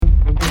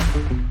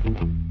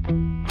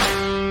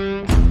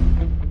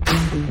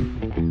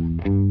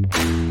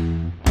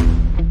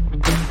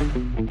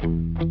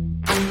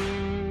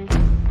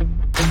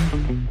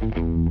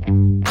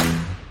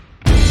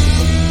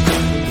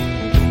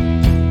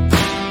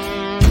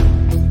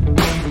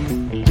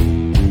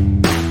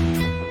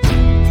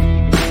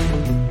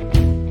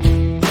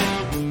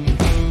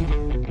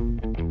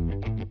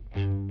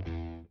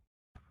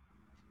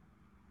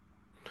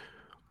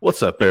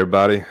What's up,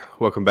 everybody?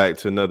 Welcome back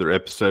to another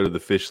episode of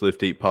the Fish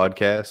Lift Eat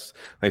podcast.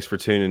 Thanks for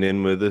tuning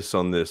in with us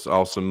on this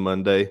awesome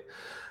Monday.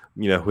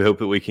 We hope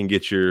that we can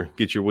get your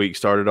week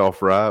started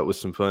off right with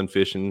some fun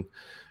fishing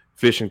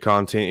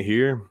content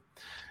here.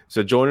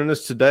 So joining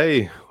us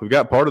today, we've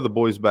got part of the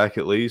boys back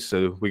at least.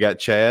 So we got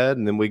Chad,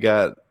 and then we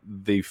got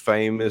the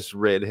famous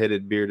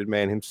red-headed bearded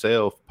man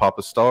himself,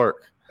 Papa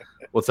Stark.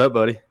 What's up,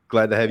 buddy?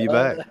 Glad to have you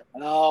back.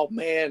 Oh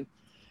man,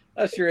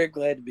 I sure am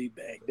glad to be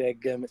back.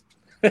 Dadgummit.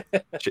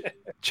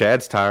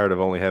 Chad's tired of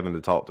only having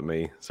to talk to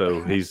me,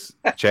 so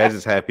Chad's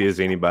as happy as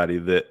anybody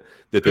that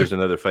there's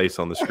another face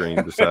on the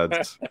screen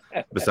besides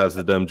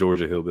the dumb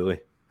Georgia hillbilly.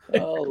 I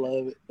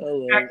love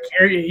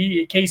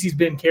it. Casey's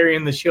been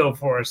carrying the show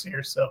for us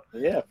here, so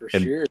yeah, for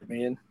sure,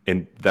 man.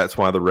 And that's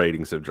why the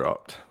ratings have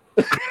dropped.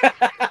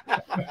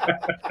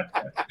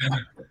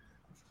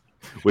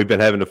 We've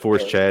been having to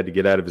force Chad to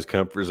get out of his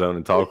comfort zone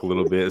and talk a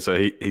little bit,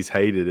 so he's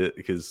hated it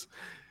because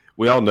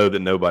we all know that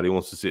nobody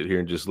wants to sit here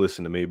and just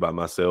listen to me by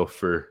myself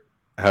for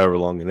however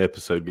long an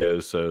episode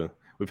goes. So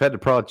we've had to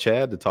prod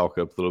Chad to talk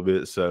up a little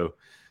bit. So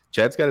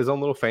Chad's got his own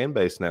little fan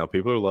base now.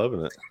 People are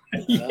loving it.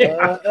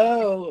 Yeah.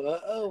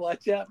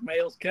 Watch out,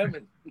 mail's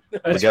coming.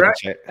 That's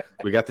right.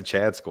 We got the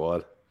Chad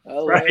squad.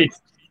 Right.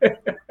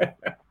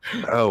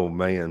 Oh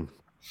man.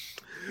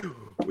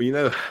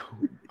 Well,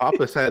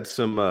 Papa's had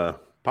some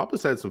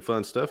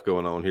fun stuff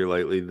going on here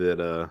lately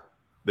that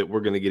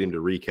we're going to get him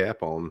to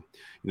recap on.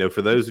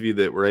 For those of you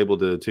that were able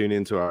to tune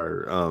into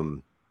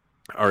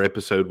our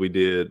episode we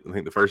did, I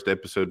think the first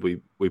episode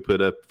we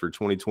put up for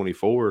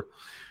 2024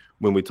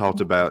 when we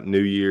talked about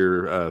New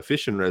Year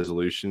fishing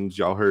resolutions.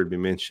 Y'all heard me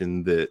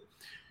mention that,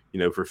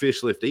 for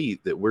Fish Lift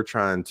Eat, that we're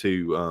trying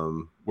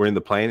to we're in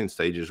the planning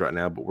stages right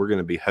now, but we're going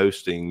to be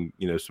hosting,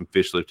 some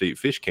Fish Lift Eat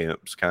fish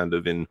camps kind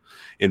of in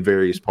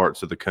various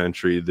parts of the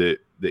country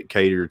that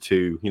cater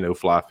to,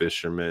 fly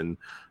fishermen,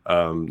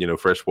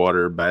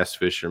 freshwater bass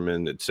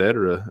fishermen,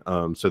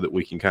 etc., so that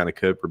we can kind of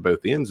cover both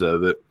ends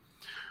of it.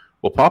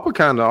 Well, Papa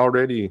kind of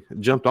already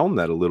jumped on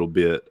that a little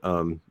bit.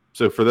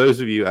 So for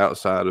those of you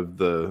outside of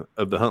the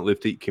Hunt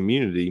Lift Eat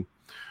community,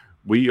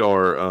 we're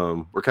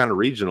kind of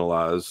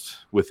regionalized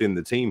within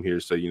the team here.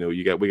 So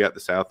we got the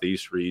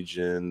Southeast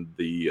region,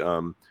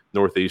 the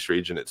Northeast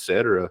region,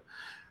 etc.,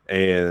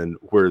 and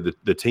where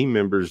the team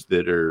members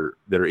that are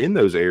in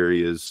those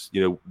areas,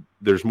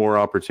 there's more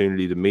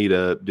opportunity to meet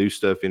up, do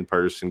stuff in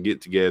person,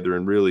 get together,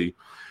 and really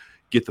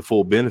get the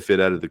full benefit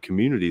out of the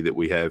community that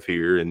we have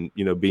here, and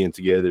being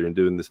together and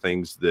doing the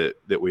things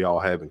that we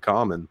all have in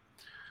common.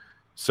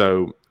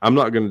 So I'm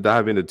not going to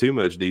dive into too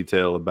much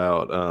detail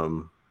about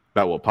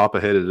what Papa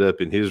headed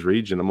up in his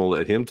region. I'm going to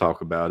let him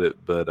talk about it,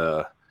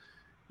 but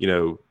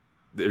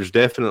there's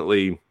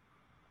definitely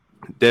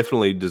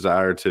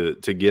desire to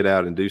get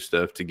out and do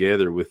stuff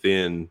together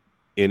in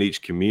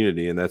each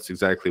community, and that's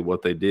exactly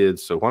what they did.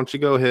 So why don't you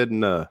go ahead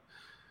and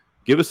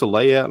give us a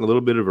layout and a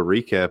little bit of a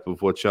recap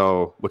of what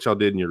y'all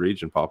did in your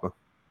region, Papa.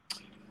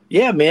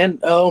 Yeah, man.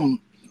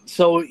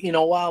 So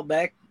a while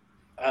back,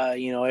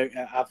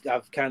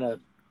 I've kind of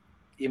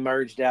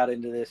emerged out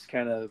into this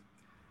kind of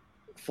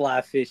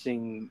fly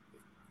fishing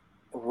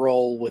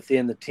role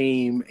within the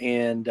team,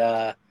 and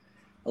a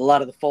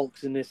lot of the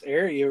folks in this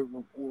area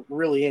were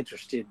really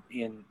interested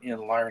in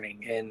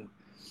learning. And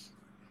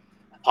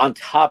on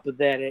top of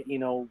that,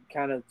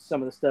 kind of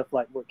some of the stuff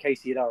like what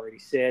Casey had already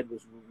said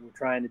was we're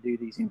trying to do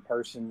these in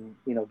person,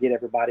 get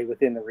everybody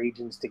within the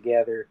regions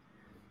together.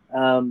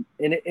 And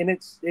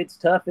it's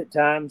tough at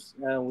times.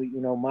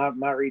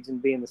 My region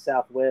being the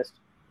Southwest,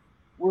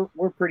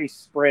 we're pretty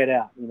spread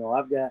out.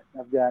 I've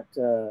got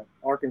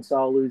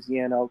Arkansas,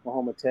 Louisiana,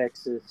 Oklahoma,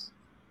 Texas,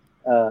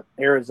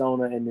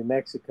 Arizona, and New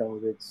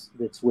Mexico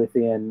that's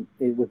within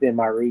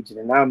my region,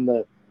 and I'm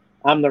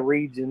the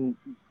region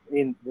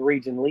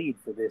lead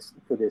for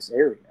this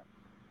area.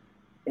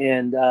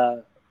 And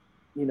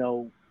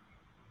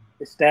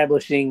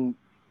establishing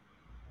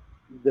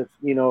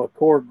a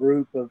core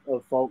group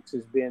of folks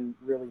has been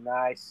really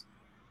nice,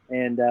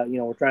 and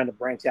we're trying to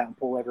branch out and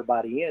pull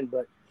everybody in.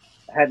 But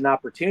I had an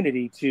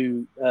opportunity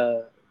to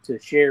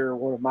share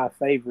one of my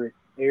favorite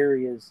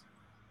areas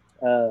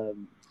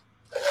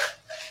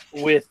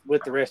with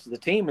the rest of the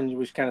team, and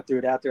we just kind of threw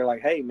it out there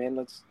like, hey man,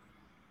 let's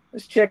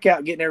check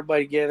out getting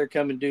everybody together,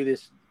 come and do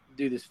this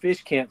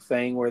fish camp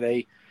thing where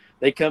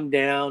they come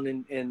down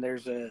and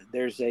there's a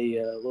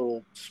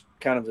little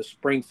kind of a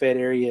spring fed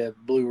area,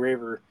 Blue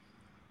River,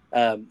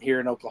 here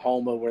in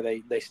Oklahoma, where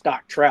they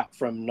stock trout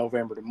from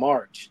November to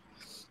March.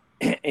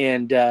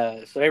 And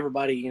so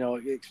everybody,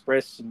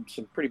 expressed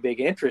some pretty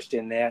big interest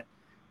in that.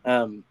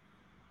 On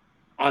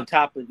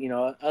top of,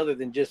 other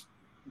than just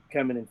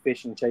coming and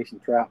fishing,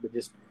 chasing trout, but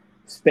just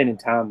spending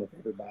time with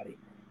everybody.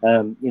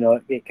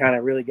 It kind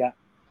of really got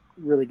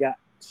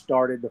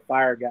started. The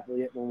fire got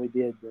lit when we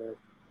did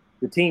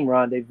the team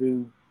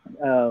rendezvous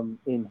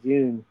in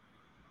June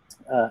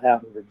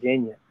out in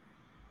Virginia.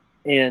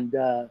 And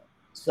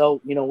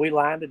so, we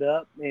lined it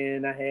up,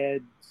 and I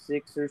had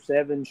 6 or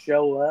 7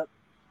 show up.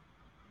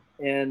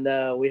 And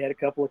we had a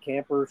couple of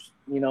campers,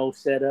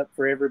 set up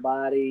for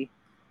everybody.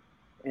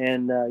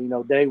 And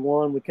day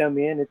one we come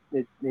in,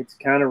 it's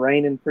kind of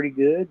raining pretty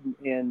good,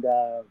 and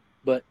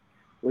but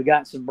we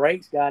got some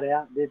breaks, got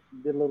out, did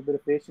a little bit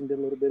of fishing, did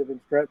a little bit of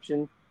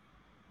instruction,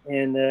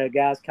 and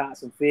guys caught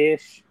some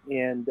fish,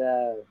 and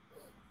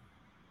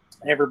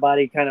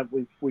everybody kind of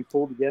we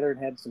pulled together and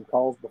had some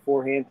calls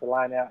beforehand to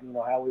line out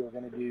how we were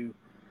going to do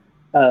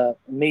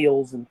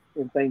meals and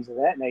things of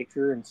that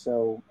nature. And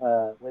so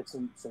we had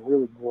some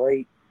really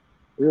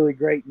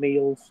great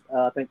meals.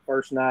 I think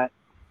first night,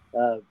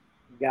 a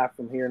guy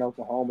from here in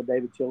Oklahoma,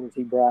 David Childers,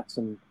 he brought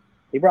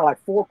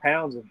like 4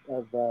 pounds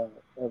of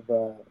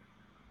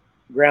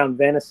ground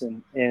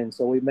venison, and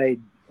so we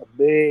made a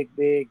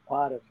big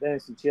pot of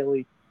venison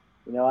chili,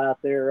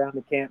 out there around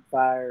the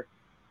campfire.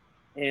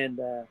 And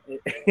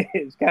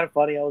it was kind of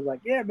funny. I was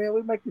like, yeah, man,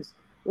 we'll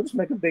just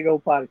make a big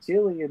old pot of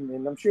chili,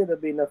 and I'm sure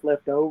there'll be enough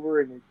left over,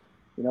 and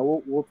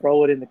we'll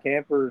throw it in the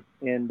camper,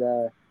 and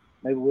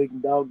maybe we can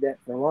dog that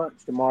for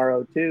lunch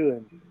tomorrow too.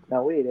 And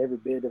now we ate every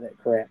bit of that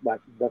crap. Like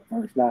the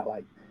first night,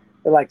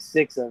 like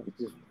 6 of it,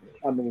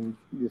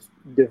 just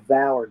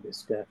devoured this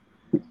stuff.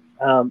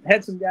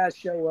 Had some guys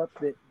show up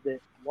that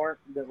were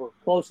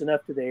close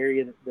enough to the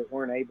area that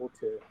weren't able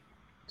to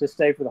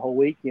stay for the whole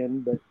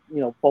weekend, but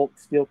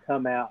folks still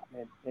come out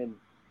and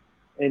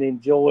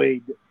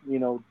enjoyed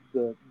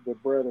the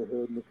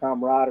brotherhood and the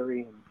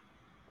camaraderie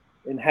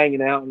and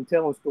hanging out and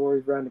telling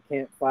stories around the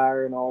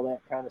campfire and all that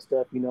kind of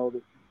stuff.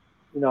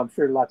 I'm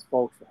sure lots of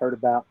folks have heard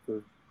about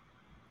for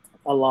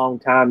a long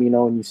time.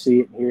 And you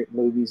see it and hear it in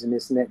movies and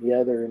this and that and the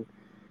other,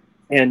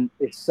 and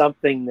it's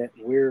something that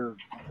we're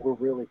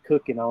really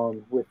cooking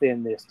on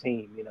within this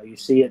team. You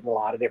see it in a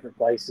lot of different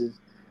places.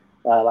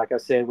 Like I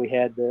said, we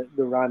had the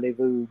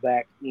rendezvous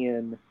back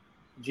in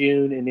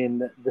June, and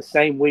in the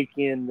same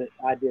weekend that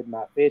I did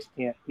my fish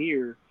camp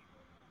here,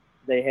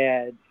 they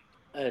had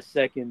a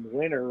second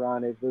winter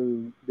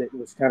rendezvous that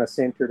was kind of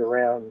centered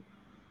around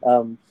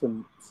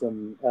some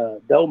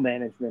doe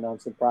management on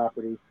some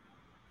property,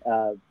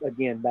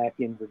 again back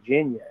in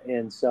Virginia.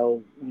 And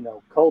so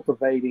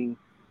cultivating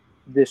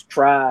this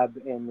tribe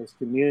and this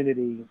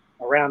community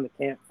around the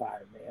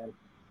campfire, man.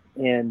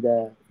 And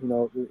it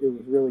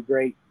was really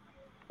great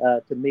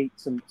to meet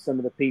some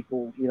of the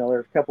people.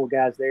 There's a couple of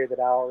guys there that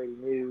I already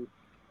knew,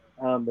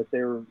 but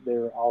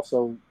they're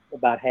also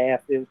about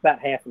half. It was about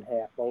half and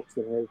half folks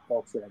that knew,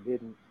 folks that I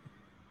didn't.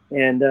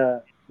 And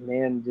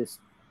man, just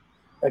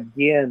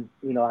again,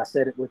 I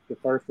said it with the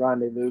first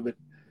rendezvous, but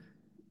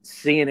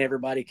seeing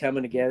everybody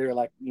coming together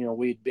like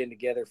we'd been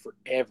together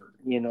forever.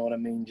 You know what I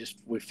mean? Just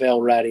we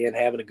fell right in,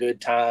 having a good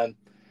time.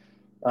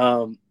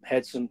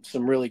 Had some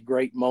really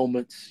great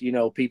moments.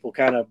 People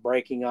kind of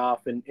breaking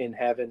off and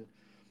having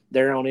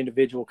their own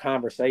individual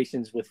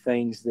conversations with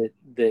things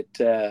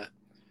that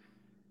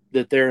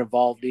they're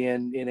involved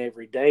in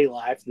everyday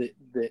life that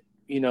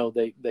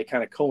they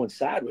kind of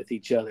coincide with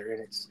each other,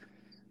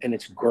 and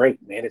it's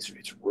great, man. It's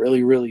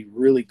really, really,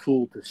 really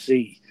cool to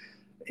see.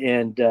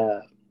 And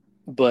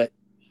but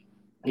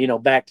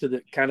back to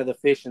the kind of the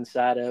fishing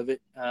side of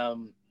it,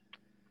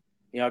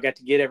 I got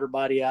to get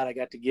everybody out. I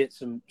got to get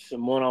some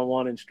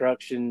one-on-one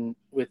instruction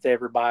with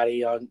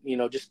everybody on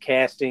just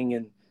casting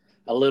and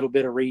a little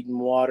bit of reading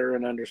water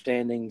and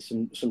understanding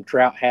some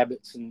trout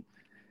habits and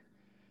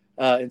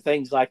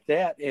things like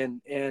that.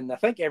 And I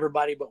think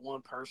everybody but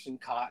one person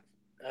caught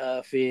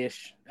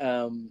fish.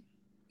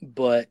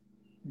 But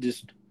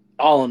just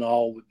all in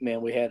all,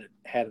 man, we had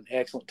an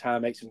excellent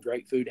time. Ate some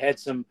great food. Had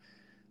some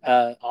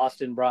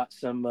Austin brought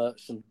some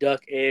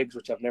duck eggs,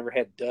 which I've never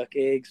had duck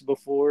eggs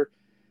before,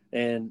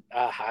 and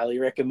I highly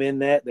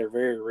recommend that. They're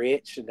very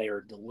rich and they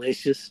are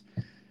delicious.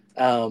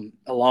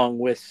 Along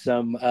with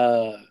some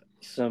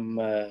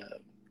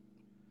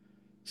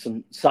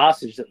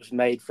sausage that was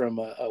made from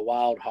a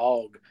wild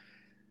hog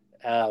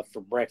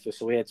for breakfast.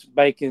 So we had some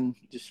bacon,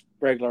 just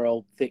regular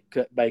old thick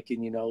cut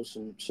bacon,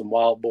 some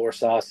wild boar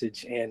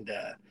sausage, and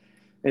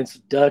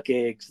some duck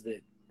eggs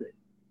that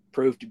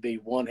proved to be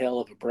one hell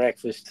of a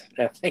breakfast.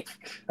 I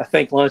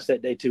think lunch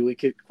that day too, we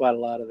cooked quite a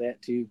lot of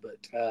that too.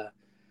 But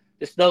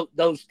just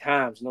those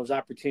times and those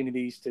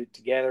opportunities to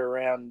gather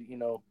around,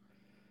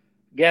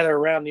 gather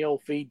around the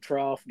old feed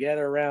trough,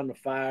 gather around the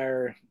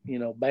fire,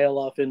 bail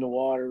off in the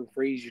water,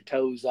 freeze your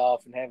toes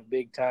off and have a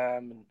big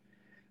time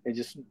and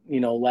just,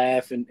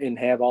 laugh and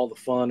have all the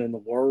fun in the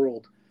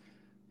world.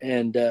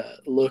 And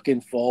looking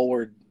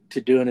forward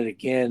to doing it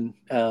again.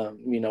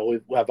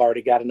 I've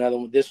already got another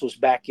one. This was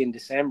back in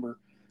December,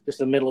 just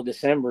the middle of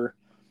December.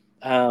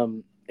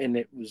 And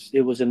it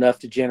was enough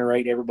to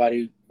generate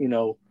everybody,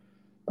 a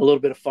little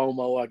bit of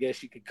FOMO, I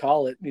guess you could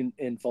call it,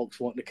 and folks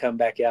wanting to come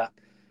back out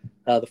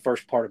the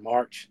first part of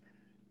March.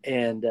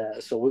 And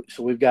so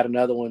we've got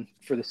another one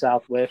for the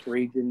Southwest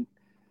region.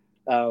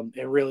 And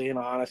really and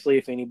honestly,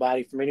 if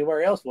anybody from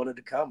anywhere else wanted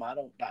to come, I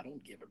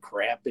don't give a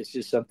crap. It's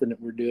just something that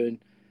we're doing,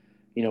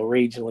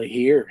 regionally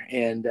here.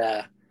 And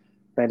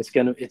man,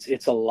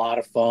 it's a lot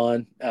of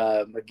fun.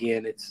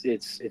 Again,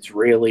 it's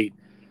really,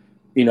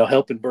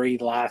 helping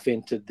breathe life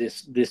into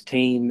this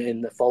team,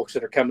 and the folks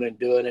that are coming and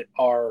doing it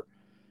are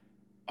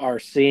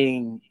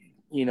seeing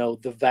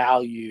the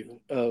value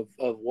of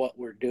what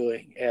we're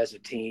doing as a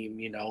team,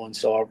 and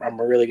so I'm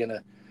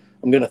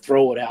going to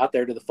throw it out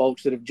there to the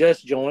folks that have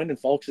just joined and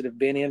folks that have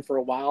been in for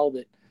a while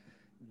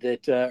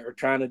that are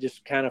trying to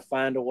just kind of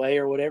find a way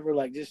or whatever.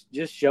 Like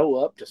just show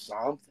up to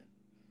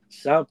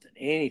something,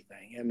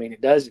 anything. I mean,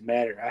 it doesn't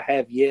matter. I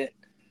have yet,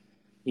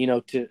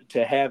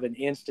 to have an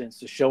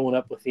instance of showing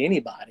up with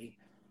anybody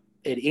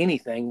at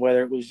anything,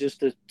 whether it was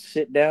just to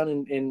sit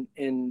down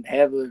and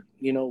have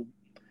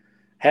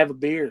a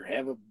beer,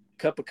 have a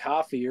cup of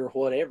coffee or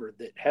whatever,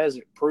 that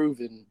hasn't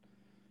proven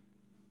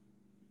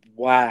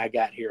why I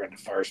got here in the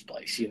first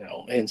place,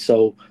 And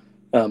so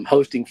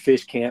hosting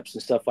fish camps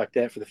and stuff like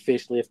that for the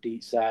Fish Lift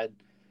Eat side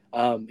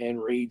and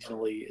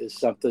regionally is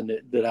something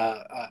that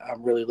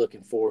I'm really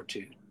looking forward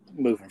to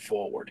moving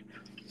forward.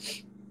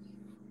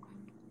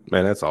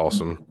 Man, that's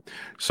awesome.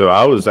 So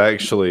I was at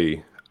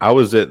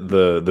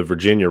the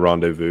Virginia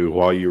rendezvous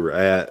while you were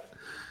at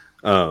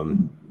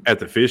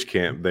the fish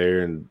camp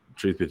there, and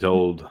truth be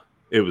told,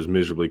 it was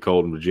miserably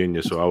cold in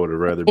Virginia, so I would have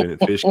rather been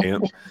at fish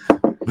camp.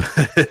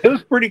 It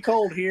was pretty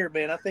cold here,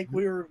 man. I think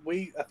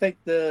I think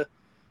the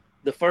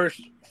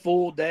first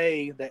full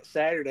day, that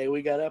Saturday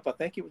we got up, I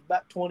think it was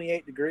about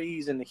 28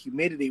 degrees and the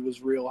humidity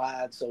was real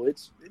high, so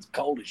it's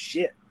cold as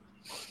shit.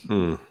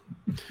 Yeah.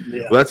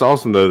 Well, that's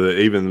awesome though, that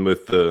even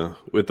with the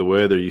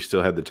weather, you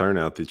still had the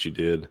turnout that you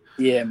did.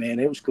 Yeah, man,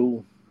 it was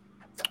cool.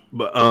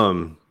 But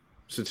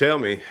so tell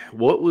me,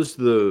 what was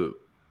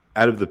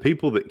out of the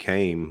people that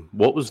came,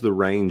 what was the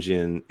range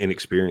in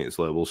experience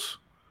levels?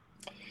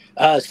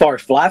 As far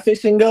as fly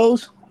fishing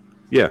goes,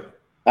 yeah,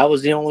 I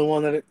was the only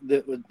one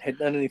that had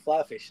done any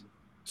fly fishing.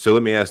 So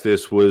let me ask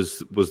this: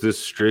 was this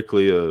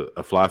strictly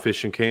a fly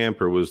fishing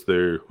camp, or was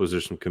there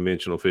some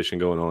conventional fishing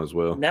going on as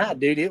well? Nah,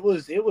 dude, it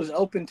was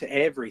open to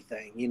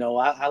everything.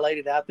 I laid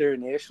it out there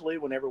initially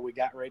whenever we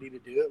got ready to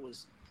do it.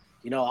 Was,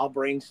 I'll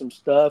bring some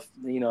stuff.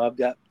 I've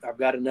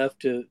got enough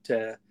to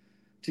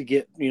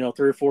get 3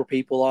 or 4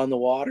 people on the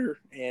water,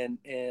 and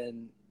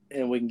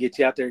we can get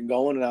you out there and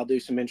going, and I'll do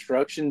some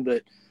instruction.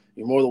 But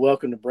you're more than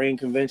welcome to bring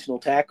conventional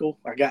tackle.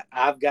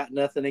 I've got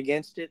nothing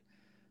against it.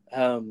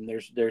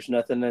 There's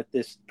nothing at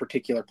this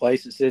particular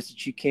place that says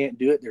that you can't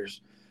do it.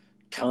 There's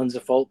tons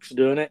of folks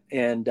doing it,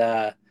 and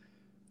that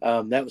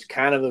was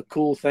kind of a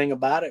cool thing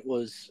about it.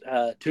 Was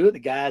 2 of the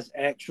guys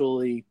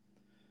actually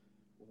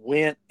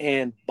went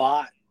and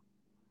bought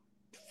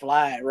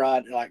fly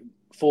rod, like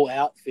full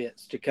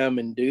outfits, to come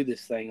and do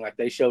this thing. Like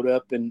they showed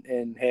up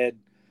and had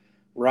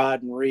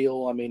rod and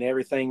reel, I mean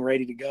everything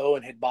ready to go,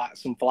 and had bought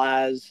some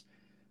flies.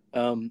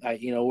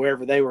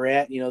 Wherever they were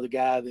at, the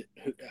guy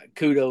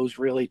kudos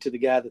really to the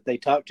guy that they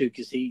talked to,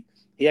 because he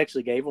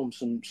actually gave them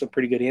some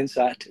pretty good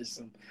insight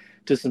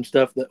to some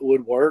stuff that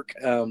would work.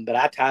 But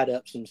I tied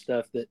up some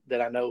stuff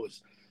that I know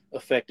was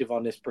effective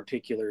on this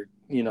particular,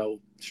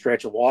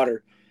 stretch of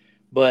water.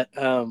 But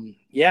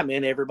yeah,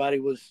 man, everybody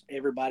was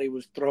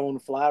throwing a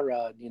fly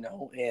rod, and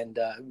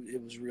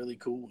it was really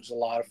cool. It was a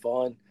lot of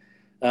fun.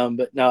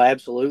 But no,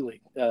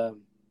 absolutely.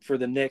 For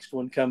the next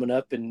one coming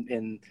up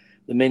and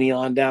the mini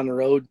on down the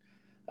road,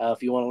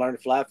 if you want to learn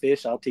to fly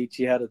fish, I'll teach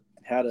you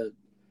how to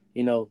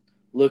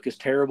look as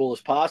terrible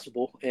as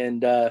possible,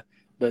 and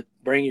but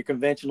bring your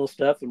conventional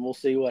stuff and we'll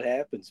see what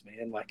happens,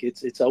 man. Like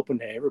it's open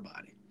to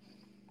everybody.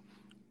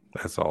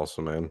 That's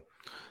awesome, man.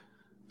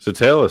 So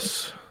tell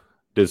us,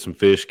 did some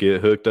fish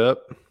get hooked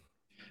up?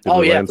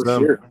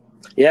 Sure.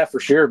 Yeah, for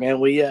sure, man.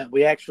 We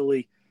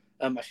actually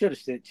I should have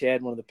sent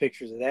Chad one of the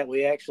pictures of that.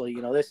 We actually,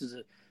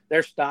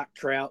 they're stock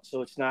trout,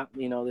 so it's not,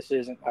 this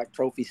isn't like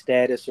trophy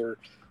status or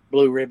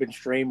blue ribbon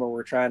stream where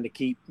we're trying to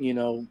keep, we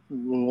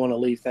want to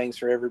leave things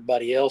for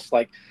everybody else.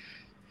 Like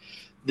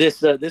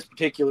this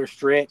particular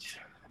stretch,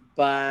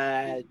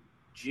 by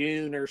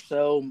June or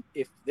so,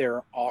 if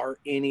there are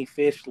any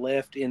fish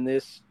left in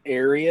this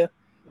area,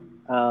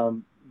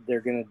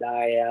 they're going to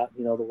die out.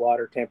 The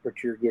water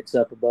temperature gets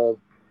up above,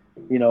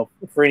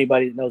 for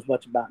anybody that knows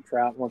much about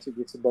trout, once it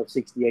gets above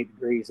 68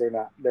 degrees,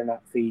 they're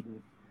not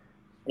feeding.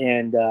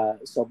 And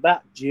so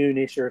about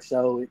June-ish or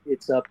so,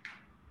 it's up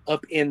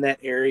in that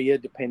area,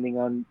 depending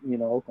on,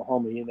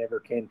 Oklahoma, you never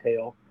can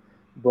tell.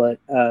 But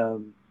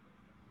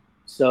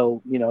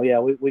so, yeah,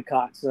 we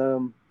caught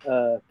some,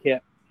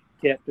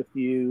 kept a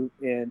few,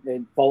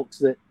 and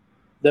folks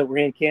that were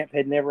in camp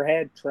had never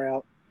had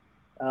trout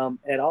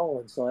at all.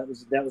 And so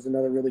that was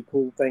another really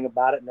cool thing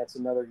about it. And that's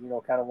another,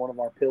 kind of one of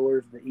our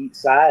pillars, the eat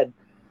side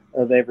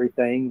of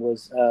everything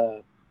was,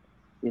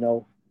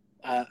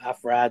 I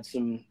fried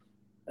some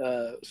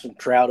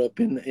trout up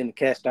in the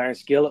cast iron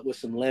skillet with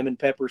some lemon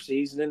pepper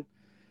seasoning.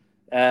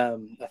 I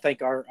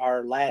think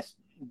our last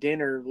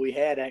dinner we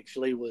had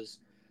actually was,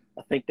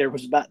 I think there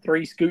was about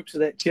 3 scoops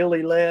of that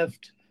chili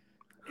left.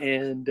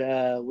 And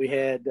we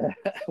had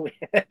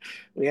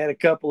a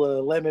couple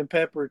of lemon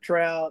pepper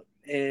trout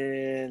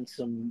and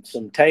some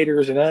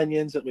taters and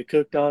onions that we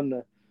cooked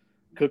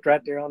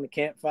right there on the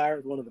campfire. It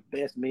was one of the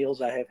best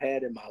meals I have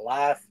had in my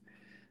life.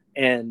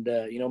 And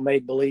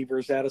made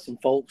believers out of some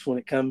folks when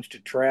it comes to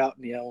trout.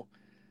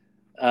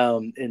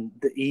 and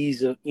the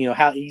ease of,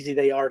 how easy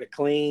they are to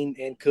clean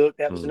and cook.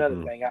 That was another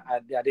Mhm. thing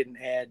I didn't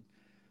add a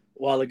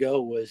while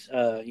ago was,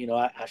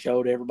 I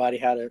showed everybody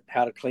how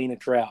to clean a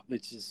trout.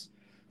 It's just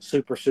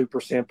super, super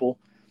simple.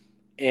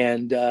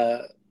 And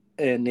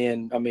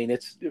then, I mean,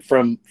 it's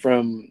from,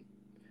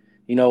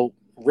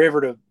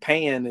 river to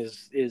pan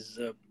is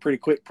a pretty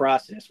quick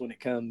process when it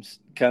comes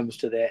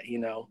to that,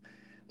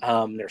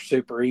 they're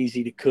super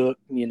easy to cook.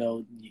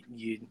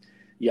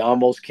 You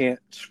almost can't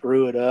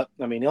screw it up.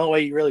 I mean, the only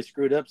way you really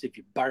screw it up is if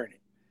you burn it.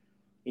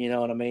 You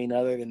know what I mean?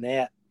 Other than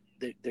that,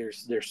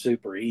 they're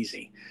super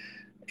easy.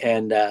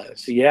 And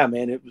so yeah,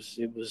 man, it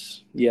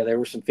was there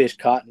were some fish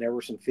caught and there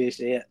were some fish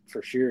ate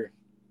for sure.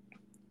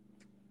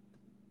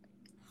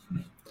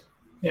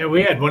 Yeah,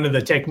 we had one of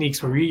the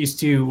techniques where we used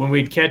to, when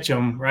we'd catch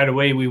them right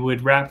away, we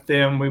would wrap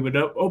them, we would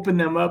open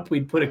them up,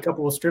 we'd put a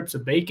couple of strips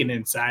of bacon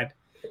inside,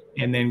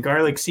 and then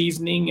garlic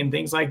seasoning and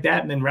things like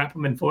that, and then wrap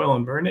them in foil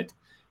and burn it.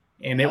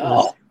 And it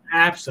was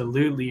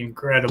absolutely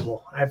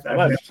incredible. I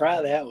must try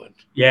that one.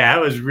 Yeah,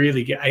 that was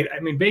really good. I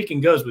mean,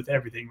 bacon goes with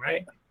everything,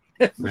 right?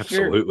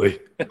 Absolutely.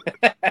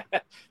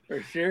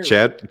 For sure.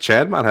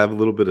 Chad might have a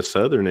little bit of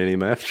Southern in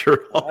him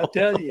after all. I'll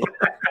tell you.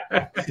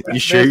 You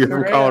sure you're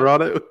from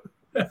Colorado?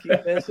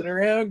 Keep messing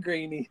around,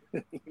 Greeny.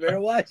 You better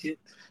watch it.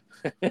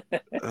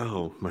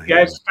 Oh, man. You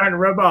guys are starting to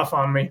rub off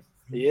on me.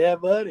 Yeah,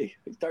 buddy.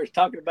 He starts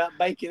talking about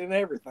bacon and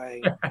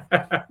everything.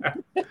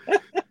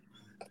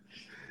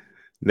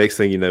 Next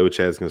thing you know,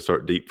 Chad's going to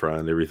start deep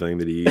frying everything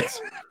that he eats.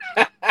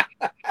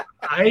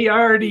 I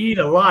already eat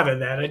a lot of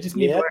that. I just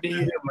need to learn to do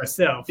it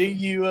myself. Do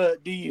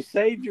you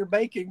save your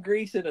bacon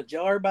grease in a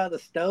jar by the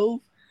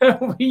stove?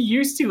 We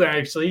used to,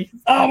 actually.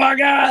 Oh my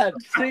God!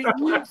 See,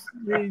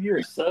 you're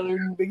a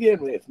Southern to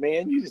begin with,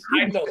 man. You just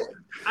didn't know it.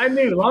 I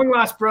knew long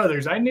lost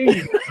brothers. I knew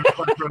you,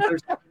 brothers.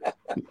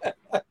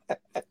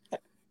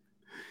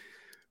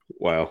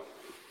 Wow,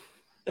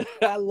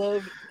 I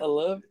love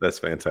it. That's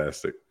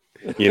fantastic.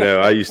 We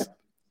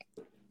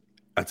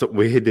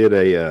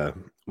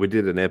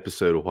did an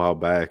episode a while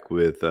back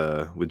with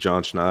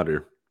John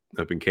Schneider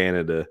up in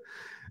Canada,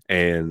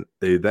 and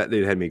that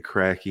dude had me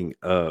cracking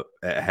up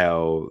at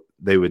how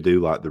they would do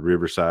like the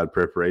riverside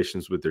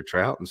preparations with their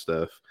trout and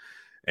stuff.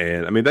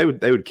 And I mean, they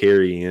would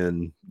carry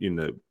in,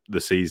 the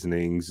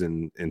seasonings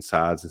and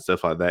sides and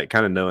stuff like that,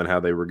 kind of knowing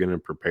how they were going to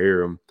prepare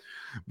them.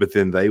 But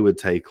then they would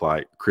take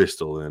like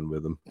crystal in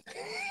with them.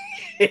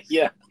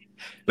 Yeah.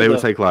 They would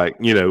take like,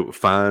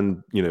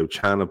 fine,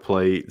 china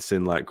plates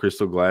and like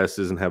crystal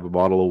glasses and have a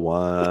bottle of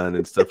wine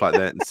and stuff like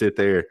that and sit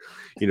there,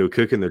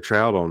 cooking their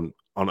trout on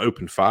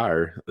open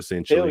fire,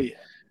 essentially. Hell yeah.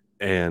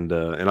 And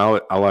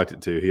I liked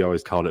it too. He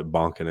always called it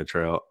bonking a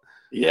trout.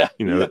 Yeah.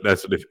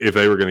 That's what if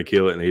they were going to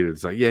kill it and eat it,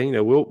 it's like,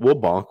 we'll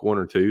bonk one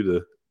or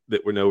two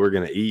that we know we're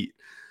going to eat.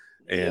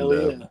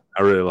 And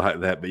I really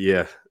like that. But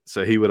yeah,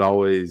 so they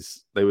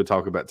would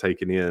talk about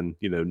taking in,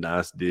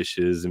 nice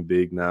dishes and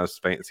big, nice,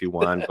 fancy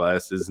wine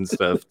glasses and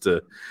stuff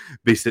to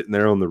be sitting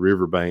there on the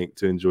riverbank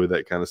to enjoy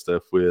that kind of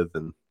stuff with.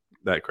 And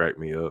that cracked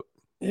me up.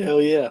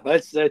 Hell yeah.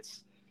 That's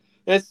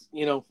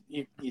you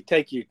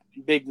take your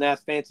big, nice,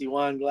 fancy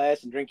wine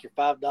glass and drink your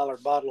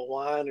 $5 bottle of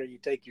wine, or you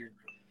take your,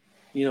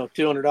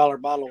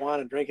 $200 bottle of wine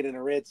and drink it in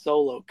a red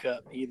Solo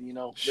cup.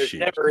 There's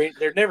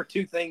never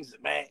two things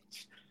that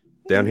match.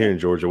 Down here in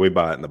Georgia, we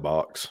buy it in the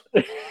box.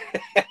 Hell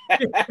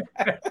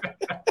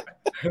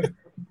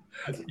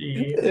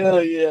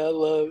yeah, I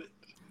love it.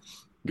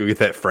 Go get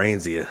that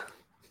Franzia.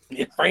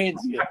 Yeah,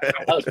 Franzia.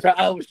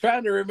 I was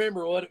trying to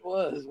remember what it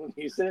was when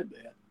you said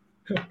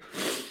that.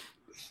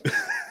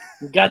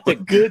 Got the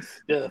good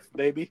stuff,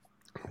 baby.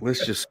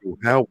 Let's just see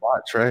how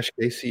white trash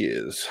Casey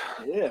is.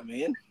 Yeah,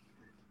 man.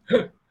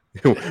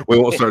 We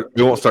won't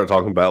start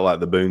talking about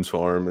like the Boone's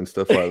Farm and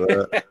stuff like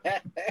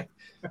that.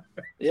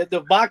 Yeah,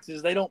 the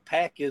boxes, they don't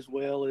pack as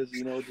well as,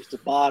 just a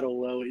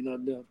bottle, though.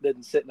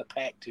 Doesn't sit in a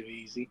pack too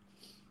easy.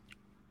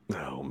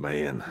 Oh,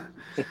 man.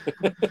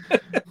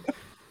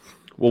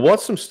 Well,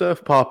 what's some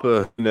stuff,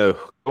 Papa,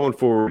 going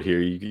forward here?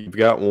 You've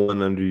got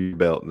one under your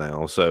belt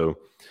now. So,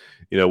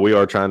 we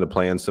are trying to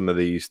plan some of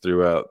these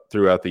throughout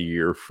the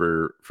year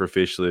for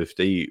Fish Lift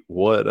Eat.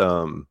 What,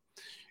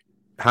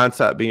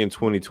 hindsight being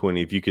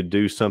 2020, if you could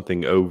do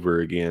something over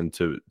again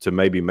to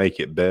maybe make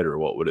it better,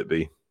 what would it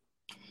be?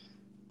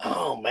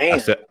 Oh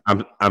man,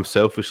 I'm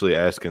selfishly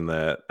asking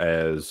that,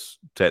 as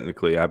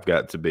technically I've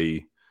got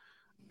to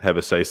have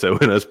a say so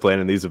in us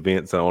planning these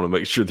events. I want to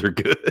make sure they're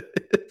good.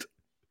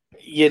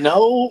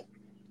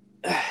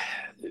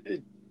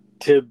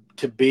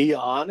 To be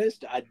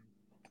honest,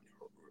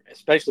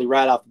 especially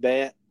right off the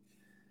bat,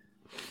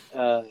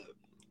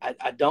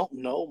 I don't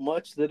know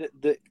much that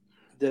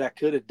I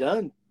could have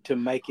done to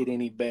make it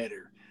any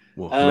better.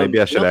 Well,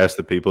 maybe I should ask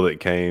the people that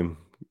came.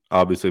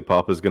 Obviously,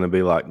 Papa's going to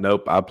be like,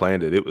 "Nope, I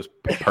planned it. It was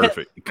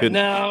perfect. It could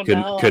not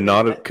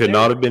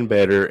have been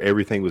better.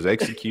 Everything was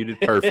executed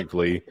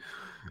perfectly."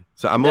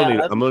 So I'm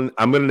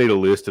gonna need a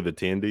list of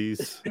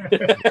attendees,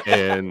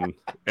 and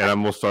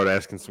I'm gonna start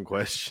asking some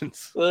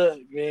questions. Look,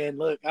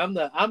 I'm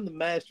the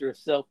master of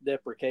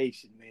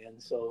self-deprecation, man.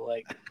 So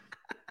like,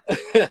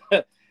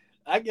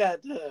 I got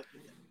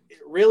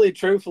really,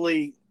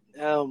 truthfully,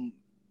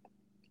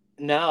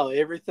 no,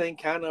 everything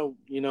kind of,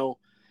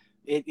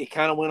 it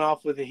kind of went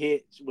off with a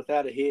hitch,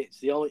 without a hitch.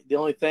 The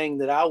only thing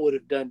that I would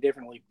have done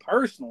differently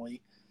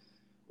personally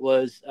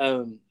was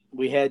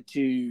we had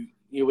two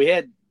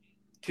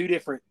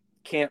different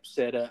camp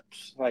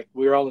setups. Like,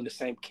 we were all in the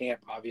same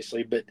camp,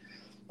 obviously, but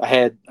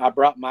I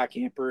brought my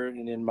camper,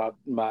 and then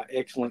my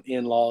excellent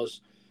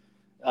in-laws,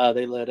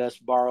 they let us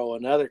borrow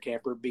another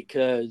camper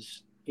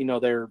because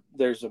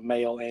there's a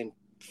male and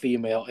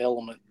female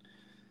element.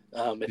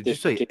 Did you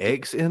say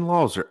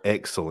ex-in-laws or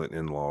excellent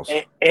in-laws?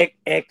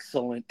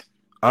 Excellent.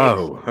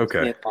 Oh, excellent okay.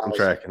 in-laws. I'm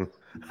tracking.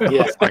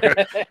 Yeah.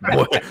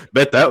 Boy,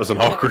 bet that was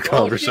an awkward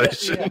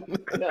conversation.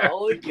 Yeah. No,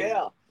 holy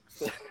cow.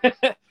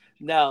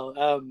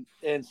 No,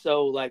 and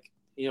so, like,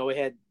 we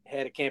had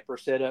a camper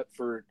set up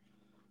for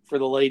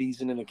the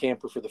ladies and then a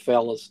camper for the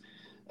fellas.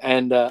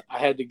 And I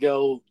had to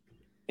go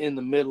in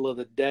the middle of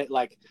the day,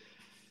 like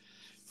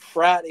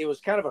Friday. It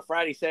was kind of a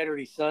Friday,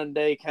 Saturday,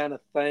 Sunday kind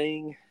of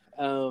thing.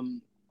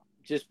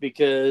 Just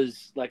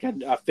because, like,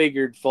 I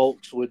figured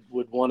folks would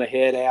want to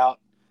head out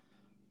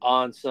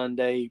on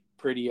Sunday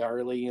pretty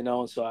early,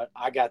 and so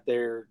I got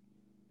there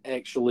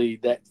actually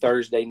that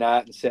Thursday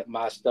night and set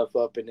my stuff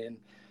up, and then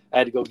I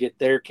had to go get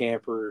their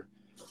camper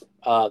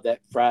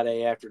that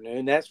Friday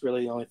afternoon. That's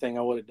really the only thing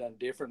I would have done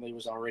differently,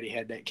 was already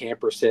had that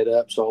camper set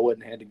up, so I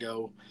wouldn't have had to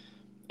go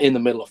in the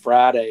middle of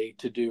Friday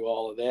to do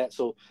all of that.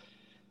 So,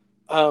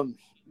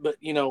 but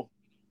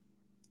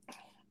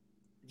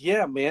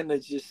yeah, man,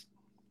 it's just,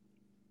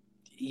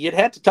 you'd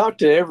have to talk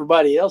to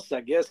everybody else,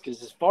 I guess,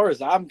 because as far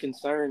as I'm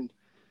concerned,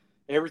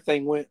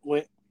 everything went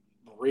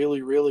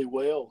really, really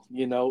well,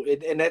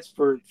 and that's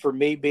for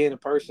me being a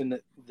person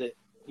that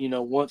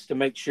wants to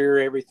make sure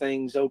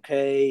everything's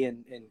okay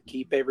and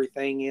keep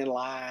everything in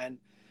line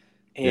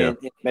and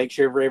make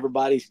sure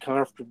everybody's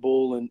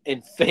comfortable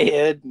and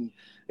fed and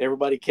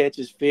everybody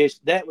catches fish.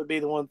 That would be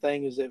the one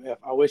thing, is that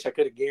I wish I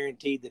could have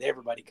guaranteed that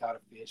everybody caught a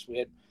fish. We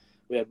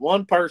had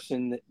one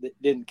person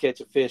that didn't catch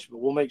a fish,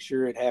 but we'll make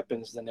sure it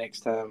happens the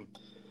next time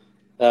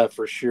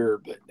for sure.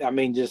 But I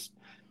mean,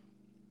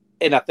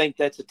 and I think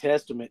that's a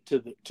testament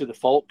to the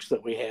folks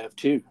that we have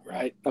too,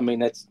 right? I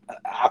mean,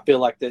 I feel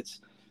like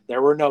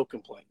there were no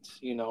complaints.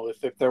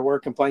 If there were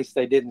complaints,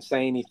 they didn't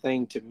say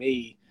anything to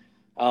me,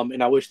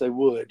 and I wish they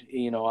would.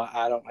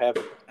 I don't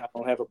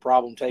have a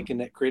problem taking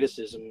that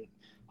criticism.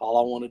 All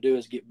I want to do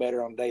is get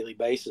better on a daily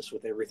basis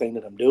with everything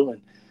that I'm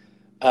doing.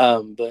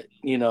 But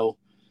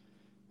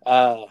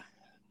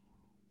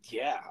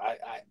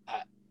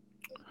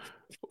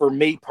for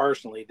me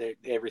personally,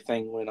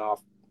 everything went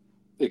off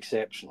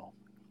exceptional.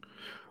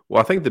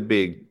 Well, I think the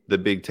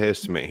big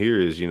testament here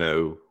is,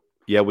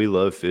 we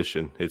love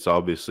fishing. It's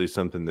obviously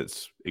something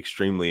that's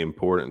extremely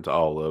important to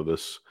all of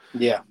us.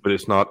 Yeah. But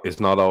it's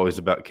not always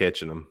about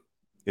catching them.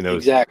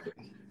 Exactly.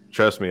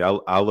 Trust me,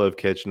 I love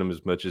catching them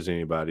as much as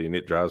anybody, and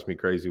it drives me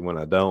crazy when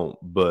I don't.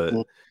 But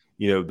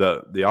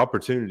the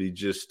opportunity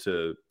just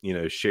to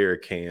share a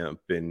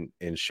camp and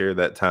share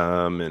that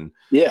time, and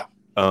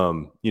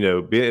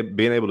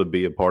being able to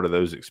be a part of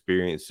those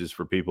experiences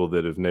for people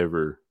that have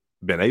never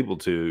been able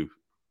to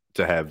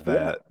have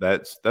that.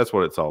 That's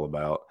what it's all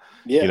about.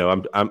 Yeah.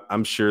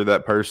 I'm sure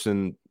that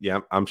person,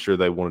 I'm sure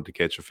they wanted to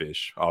catch a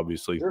fish.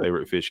 Obviously, They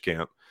were at fish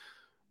camp,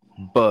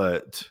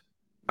 but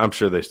I'm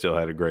sure they still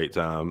had a great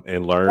time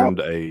and learned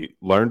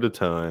a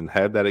ton,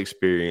 had that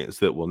experience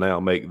that will now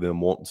make them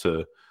want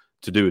to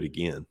do it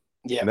again.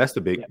 Yeah. And that's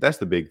the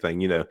big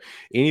thing.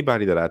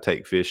 Anybody that I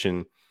take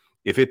fishing,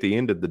 if at the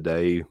end of the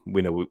day,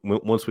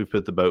 once we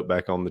put the boat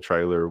back on the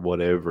trailer or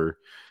whatever,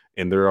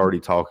 and they're already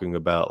talking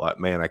about, like,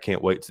 man, I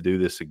can't wait to do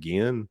this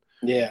again.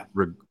 Yeah.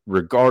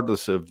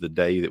 Regardless of the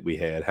day that we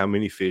had, how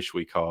many fish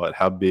we caught,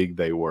 how big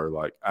they were,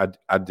 like,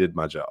 I did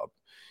my job.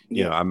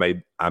 I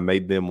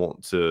made them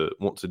want to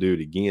do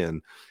it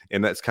again.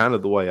 And that's kind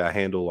of the way I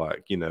handle,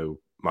 like,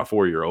 my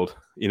 4-year-old,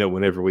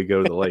 whenever we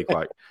go to the lake,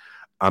 like,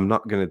 I'm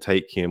not going to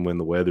take him when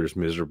the weather's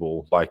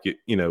miserable. Like,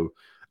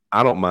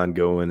 I don't mind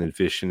going and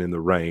fishing in the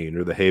rain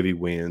or the heavy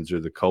winds or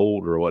the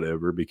cold or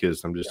whatever,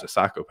 because I'm just a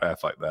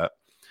psychopath like that.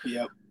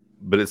 Yep.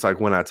 But it's like,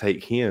 when I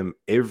take him,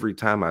 every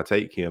time I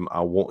take him,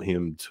 I want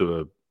him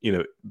to,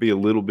 be a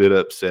little bit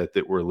upset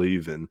that we're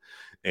leaving.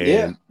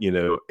 And,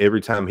 every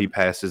time he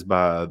passes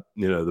by,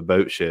 the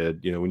boat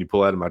shed, when you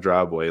pull out of my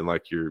driveway and,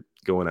 like, you're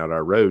going out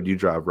our road, you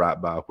drive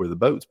right by where the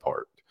boat's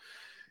parked.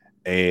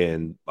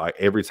 And, like,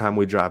 every time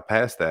we drive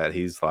past that,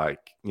 he's like,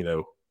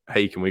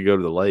 hey, can we go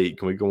to the lake?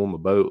 Can we go on the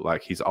boat?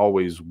 Like, he's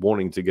always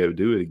wanting to go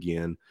do it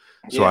again.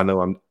 So I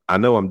know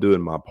I'm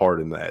doing my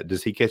part in that.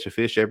 Does he catch a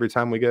fish every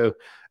time we go?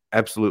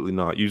 Absolutely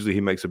not. Usually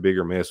he makes a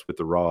bigger mess with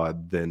the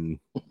rod than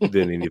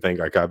anything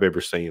like I've ever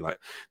seen. Like,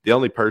 the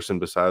only person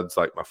besides,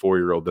 like, my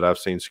 4-year-old that I've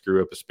seen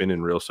screw up a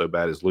spinning reel so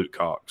bad is Luke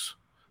Cox.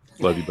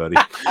 Love you, buddy.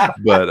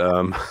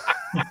 But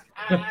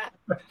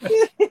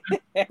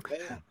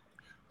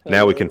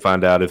now we can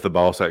find out if the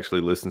boss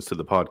actually listens to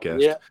the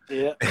podcast.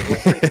 Yeah.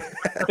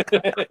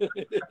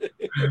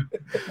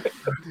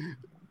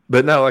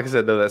 But no, like I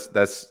said, though,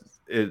 that's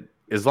it.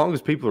 As long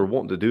as people are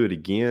wanting to do it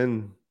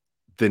again,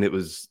 then it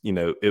was,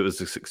 it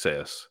was a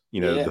success.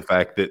 Yeah. The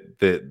fact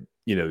that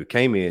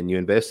came in, you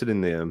invested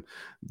in them,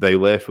 they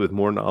left with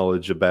more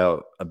knowledge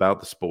about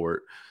the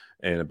sport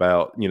and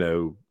about,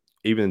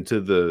 even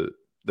to the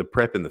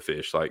prepping the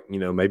fish. Like,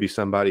 maybe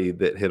somebody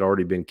that had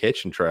already been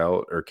catching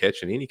trout or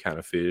catching any kind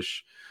of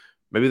fish,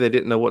 maybe they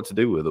didn't know what to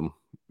do with them,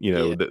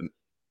 that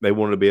they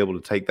wanted to be able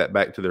to take that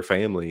back to their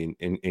family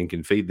and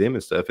can feed them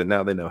and stuff. And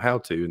now they know how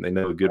to, and they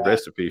know a good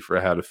recipe for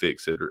how to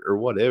fix it or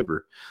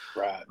whatever.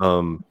 Right.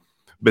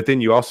 But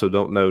then you also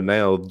don't know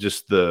now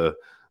just the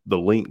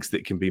links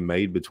that can be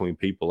made between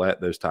people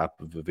at those type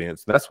of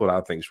events. That's what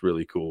I think is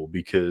really cool,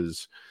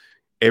 because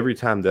every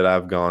time that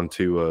I've gone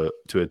to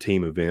a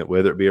team event,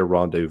 whether it be a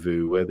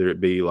rendezvous, whether it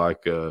be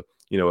like a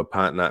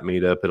pint night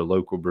meetup at a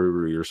local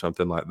brewery or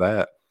something like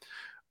that,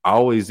 I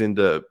always end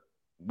up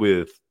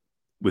with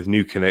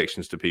new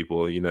connections to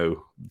people,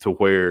 to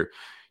where,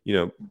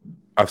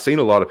 I've seen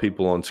a lot of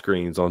people on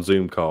screens, on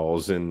Zoom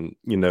calls, and,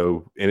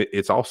 and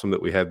it's awesome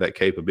that we have that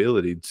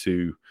capability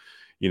to,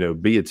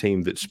 be a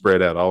team that's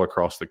spread out all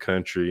across the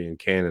country and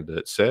Canada,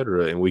 et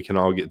cetera. And we can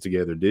all get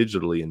together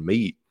digitally and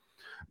meet.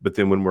 But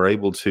then when we're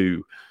able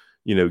to,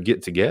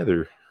 get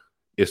together,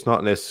 it's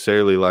not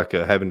necessarily like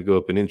having to go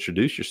up and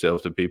introduce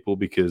yourself to people,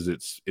 because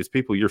it's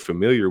people you're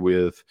familiar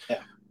with.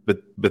 Yeah.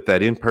 But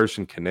that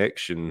in-person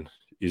connection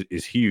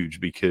is huge,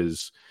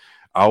 because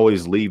I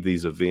always leave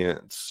these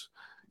events,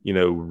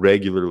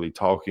 regularly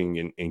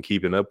talking and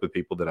keeping up with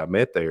people that I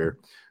met there.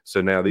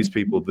 So now these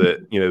people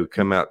that,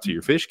 come out to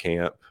your fish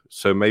camp,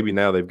 so maybe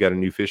now they've got a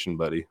new fishing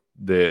buddy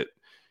that,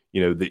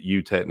 that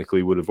you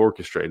technically would have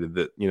orchestrated,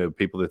 that,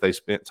 people that they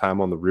spent time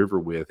on the river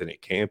with and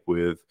at camp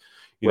with,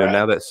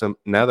 now that's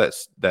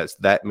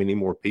that many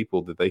more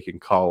people that they can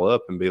call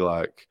up and be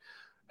like,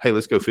 hey,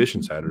 let's go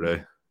fishing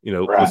Saturday.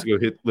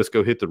 Let's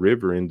go hit the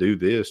river and do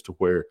this, to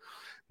where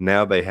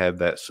now they have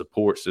that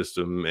support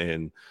system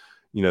and,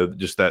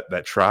 just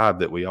that tribe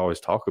that we always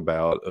talk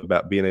about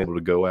being able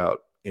to go out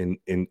and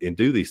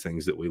do these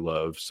things that we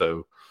love.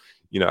 So,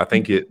 I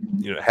think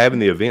having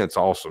the event's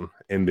awesome,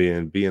 and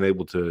then being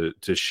able to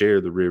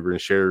share the river and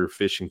share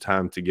fishing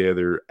time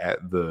together at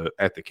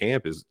the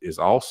camp is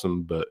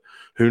awesome. But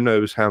who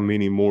knows how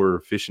many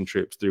more fishing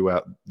trips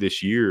throughout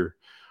this year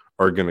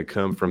are going to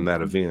come from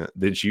that event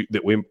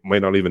that we may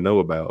not even know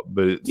about.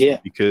 But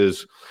it's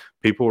because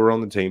people were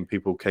on the team,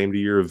 people came to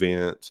your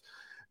event,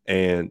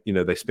 and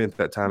they spent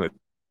that time at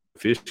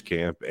fish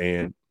camp,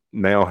 and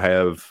now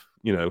have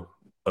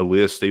a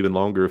list even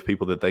longer of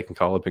people that they can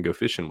call up and go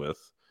fishing with.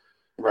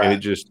 Right. And it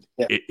just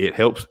it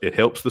helps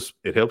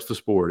the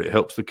sport, it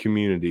helps the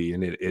community,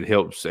 and it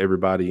helps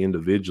everybody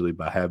individually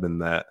by having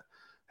that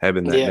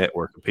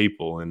network of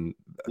people. And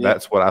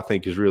that's what I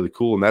think is really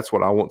cool, and that's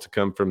what I want to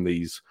come from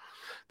these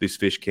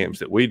fish camps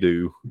that we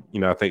do.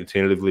 I think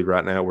tentatively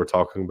right now we're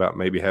talking about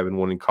maybe having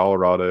one in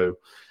Colorado,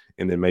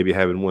 and then maybe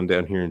having one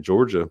down here in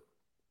Georgia.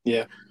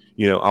 Yeah.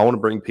 I want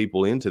to bring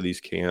people into these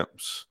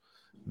camps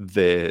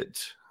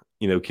that,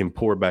 can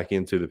pour back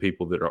into the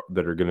people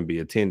that are going to be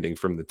attending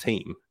from the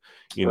team.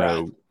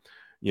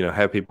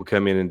 Have people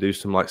come in and do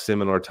some like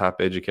seminar type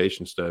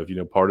education stuff.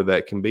 Part of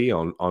that can be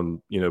on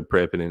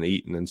prepping and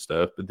eating and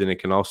stuff, but then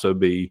it can also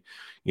be,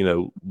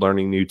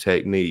 learning new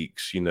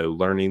techniques,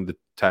 learning the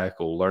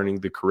tackle, learning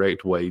the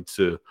correct way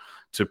to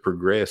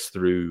progress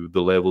through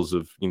the levels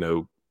of,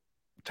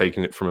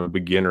 taking it from a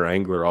beginner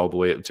angler all the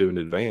way up to an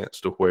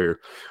advanced, to where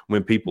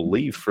when people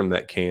leave from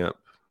that camp,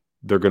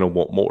 they're going to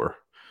want more.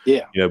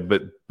 Yeah.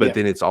 But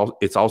then it's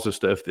also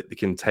stuff that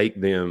can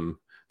take them,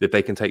 that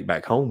they can take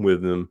back home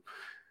with them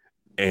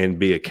and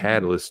be a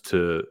catalyst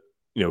to,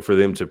 for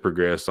them to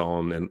progress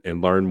on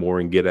and learn more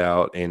and get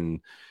out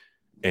and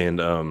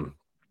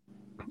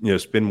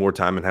spend more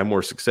time and have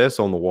more success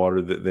on the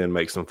water, that then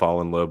makes them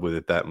fall in love with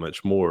it that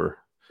much more.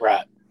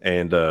 Right.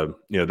 And,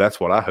 that's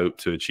what I hope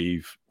to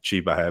achieve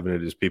by having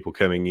it, is people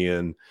coming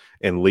in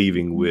and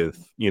leaving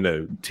with,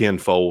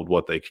 tenfold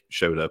what they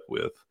showed up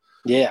with.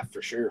 Yeah,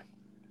 for sure.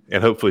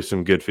 And hopefully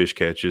some good fish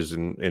catches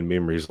and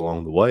memories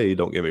along the way.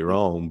 Don't get me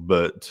wrong,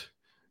 but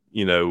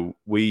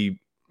we,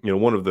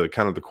 one of the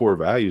kind of the core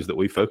values that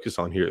we focus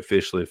on here at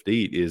Fish Lift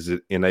Eat is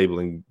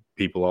enabling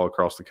people all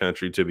across the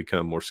country to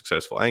become more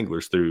successful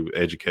anglers through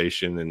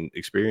education and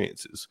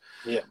experiences.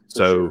 Yeah.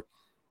 So,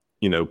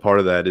 part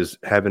of that is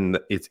having,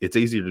 it's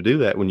easier to do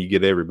that when you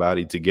get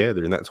everybody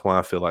together. And that's why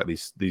I feel like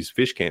these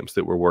fish camps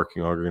that we're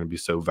working on are going to be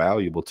so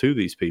valuable to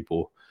these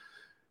people,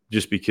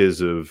 just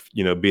because of,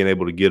 being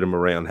able to get them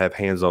around, have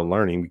hands-on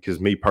learning. Because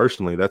me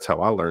personally, that's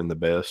how I learn the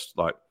best.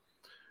 Like,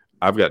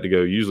 I've got to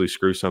go usually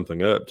screw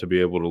something up to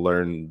be able to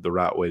learn the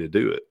right way to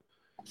do it.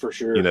 For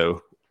sure.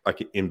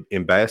 Like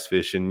in bass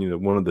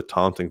fishing, one of the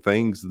taunting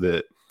things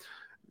that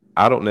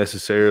I don't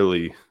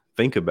necessarily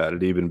think about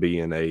it even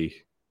being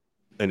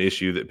an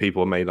issue that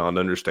people may not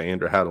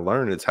understand or how to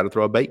learn, it's how to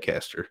throw a bait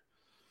caster.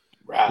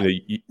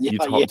 Right. You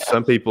talk to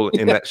some people,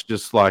 and that's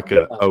just like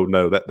oh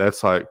no,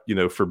 that's like,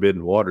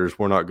 forbidden waters.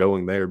 We're not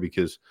going there,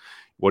 because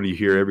what do you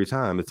hear every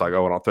time? It's like,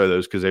 oh, I don't throw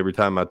those because every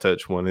time I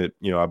touch one, it,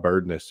 I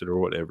bird nested or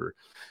whatever.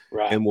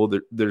 Right. And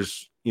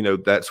there's,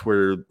 that's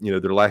where,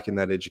 they're lacking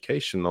that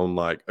education on,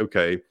 like,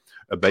 okay,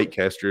 a bait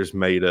caster is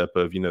made up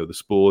of, the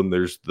spool, and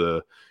there's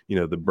the,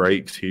 the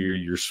brakes here,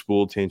 your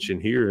spool tension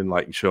here, and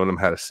like showing them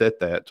how to set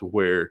that to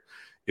where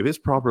if it's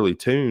properly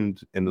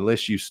tuned, and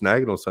unless you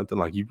snag it on something,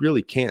 like you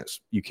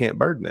can't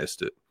bird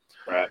nest it.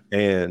 Right.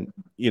 And,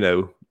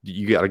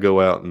 you got to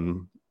go out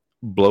and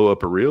blow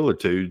up a reel or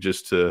two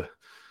just to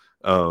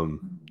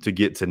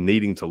get to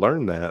needing to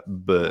learn that.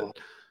 But,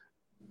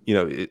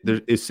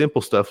 it's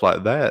simple stuff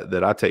like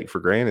that I take for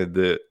granted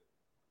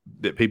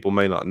that people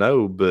may not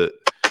know, but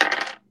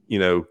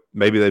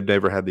maybe they've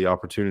never had the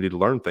opportunity to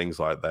learn things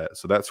like that.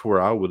 So that's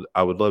where I would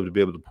love to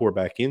be able to pour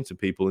back into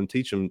people and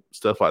teach them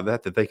stuff like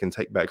that they can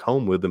take back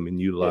home with them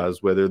and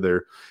utilize, whether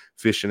they're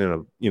fishing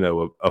in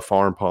a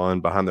farm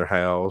pond behind their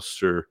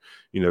house, or,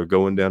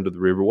 going down to the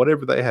river,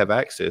 whatever they have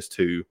access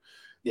to,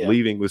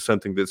 leaving with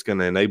something that's going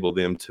to enable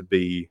them to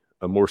be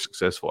a more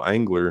successful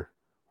angler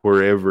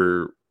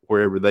wherever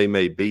they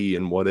may be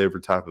and whatever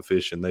type of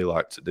fishing they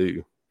like to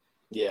do.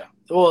 Yeah.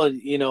 Well,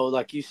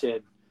 like you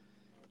said,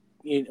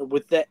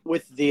 with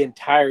the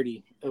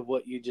entirety of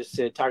what you just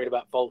said, talking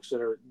about folks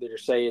that are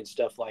saying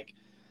stuff like,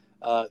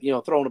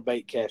 throwing a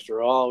bait caster,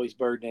 or always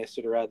bird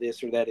nested, or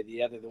this or that or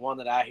the other. The one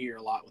that I hear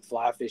a lot with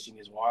fly fishing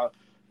is wild.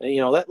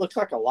 That looks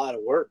like a lot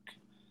of work,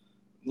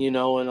 and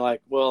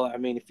like, well, I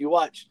mean, if you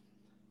watch,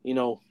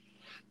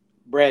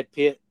 Brad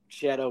Pitt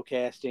shadow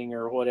casting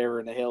or whatever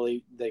in the hell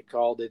they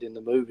called it in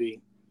the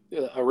movie,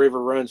 a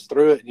river runs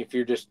through it, and if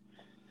you're just,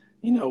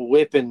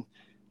 whipping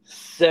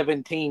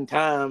 17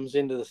 times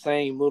into the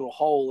same little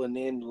hole and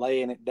then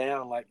laying it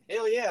down, like,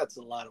 hell yeah, it's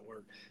a lot of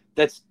work.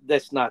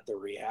 That's not the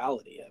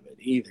reality of it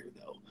either,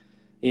 though.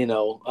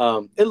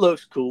 It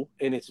looks cool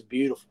and it's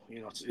beautiful.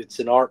 It's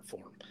an art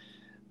form,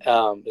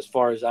 as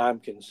far as I'm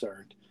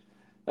concerned,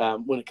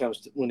 when it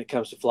comes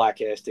to fly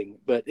casting.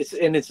 But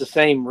it's the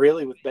same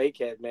really with bait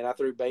cast, man. I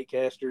threw bait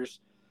casters,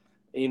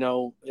 and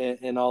all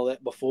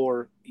that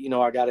before,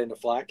 I got into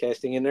fly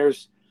casting, and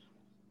there's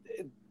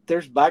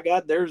by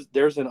God,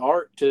 there's an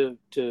art to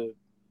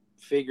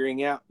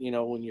figuring out,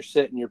 when you're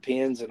setting your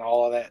pins and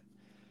all of that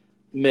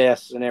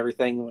mess and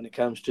everything when it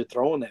comes to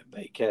throwing that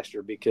bait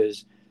caster,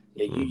 because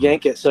you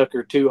yank that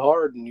sucker too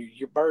hard and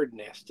you're bird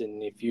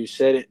nesting. If you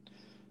set it,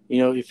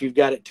 if you've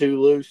got it too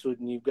loose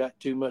and you've got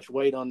too much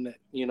weight on that,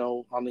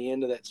 on the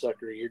end of that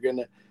sucker, you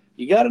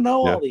got to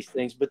know all these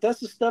things. But that's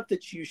the stuff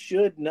that you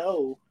should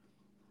know.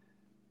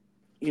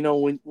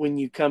 When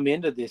you come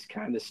into this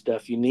kind of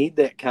stuff, you need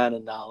that kind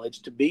of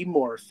knowledge to be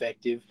more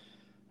effective,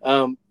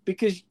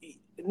 because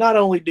not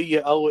only do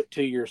you owe it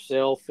to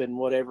yourself and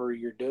whatever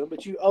you're doing,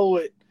 but you owe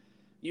it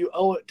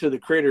to the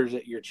critters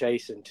that you're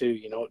chasing too.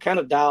 It kind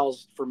of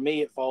dials, for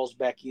me, it falls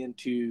back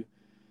into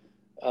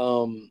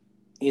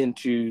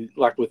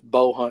like with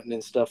bow hunting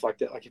and stuff like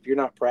that. Like if you're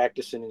not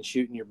practicing and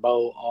shooting your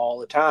bow all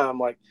the time,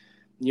 like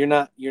you're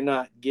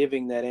not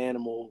giving that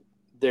animal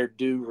their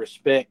due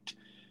respect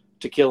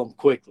to kill them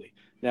quickly.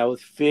 Now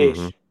with fish,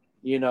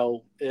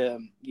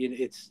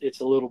 it's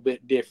a little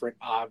bit different,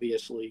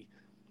 obviously.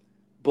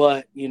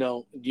 But, do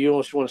you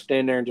just want to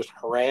stand there and just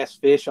harass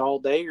fish all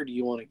day, or do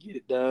you want to get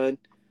it done,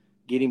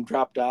 get him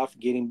dropped off,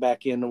 get him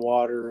back in the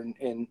water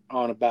and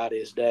on about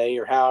his day,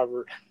 or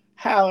however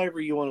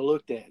you want to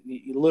look at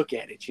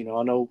it.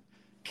 I know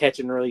catch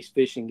and release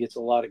fishing gets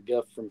a lot of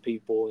guff from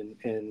people, and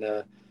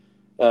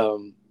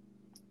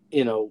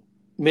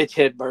Mitch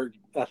Hedberg,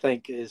 I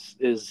think is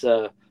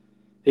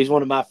he's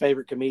one of my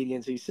favorite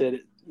comedians. He said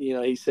it,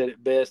 he said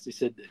it best. He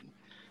said,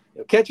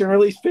 catch and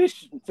release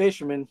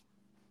fishermen,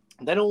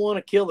 they don't want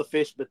to kill the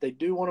fish, but they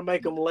do want to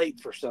make them late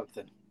for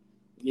something.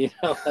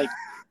 Like,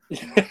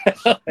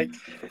 like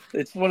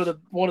it's one of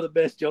the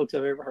best jokes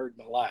I've ever heard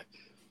in my life.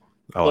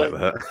 I like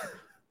that.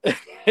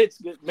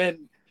 It's good,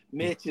 man.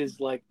 Mitch is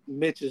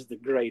the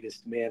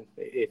greatest, man.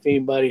 If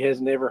anybody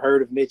has never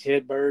heard of Mitch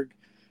Hedberg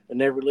and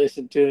never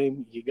listened to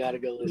him, you got to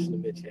go listen to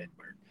Mitch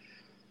Hedberg.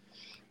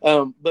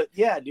 But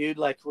yeah, dude,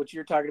 like what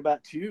you're talking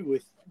about too,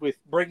 with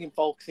bringing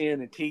folks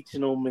in and teaching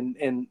them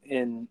and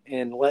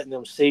letting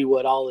them see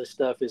what all this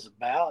stuff is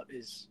about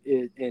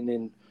and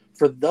then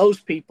for those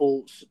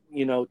people,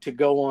 to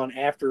go on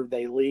after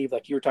they leave,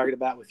 like you were talking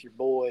about with your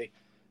boy,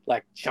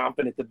 like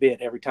chomping at the bit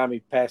every time he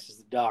passes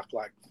the dock,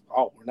 like,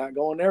 oh, we're not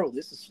going there. Well,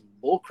 this is some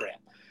bull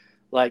crap.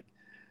 Like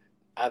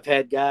I've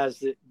had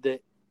guys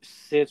that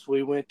since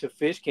we went to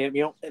fish camp,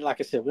 and like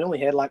I said, we only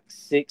had like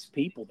 6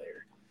 people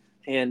there.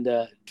 And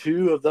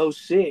 2 of those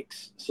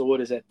 6, so what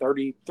is that,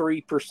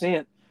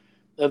 33%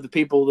 of the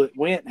people that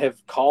went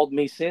have called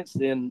me since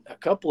then a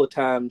couple of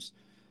times,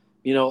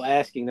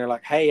 asking. They're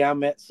like, hey,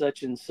 I'm at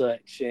such and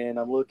such, and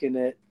I'm looking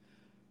at,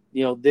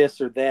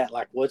 this or that.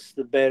 Like, what's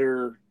the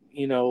better,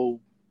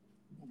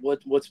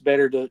 what's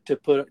better to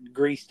put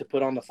grease to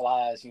put on the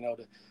flies,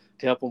 to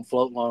help them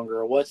float longer?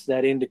 Or what's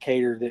that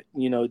indicator that,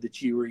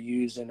 that you were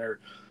using? Or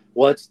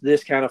what's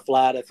this kind of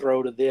fly to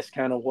throw to this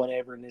kind of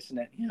whatever and this and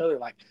that? They're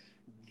like,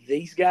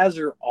 these guys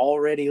are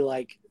already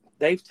like,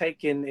 they've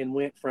taken and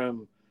went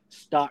from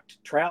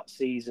stocked trout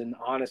season,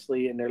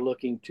 honestly, and they're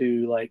looking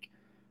to like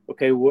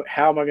okay,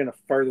 how am I going to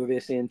further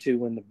this into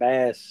when the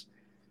bass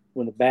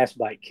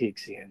bite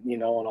kicks in,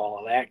 and all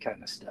of that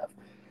kind of stuff.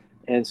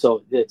 And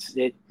so it's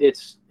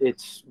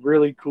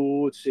really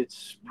cool.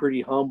 It's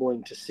pretty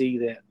humbling to see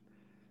that,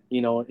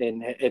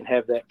 and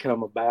have that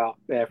come about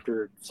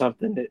after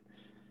something that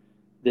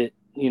that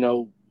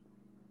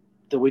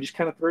we just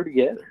kind of threw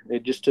together.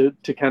 It just to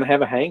kind of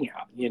have a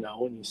hangout,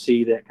 and you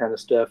see that kind of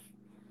stuff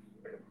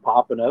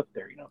popping up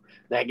there.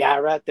 That guy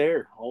right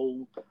there,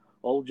 old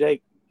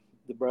Jake,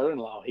 the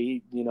brother-in-law,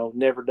 he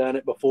never done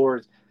it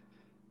before.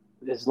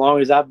 As long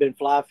as I've been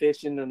fly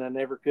fishing, and I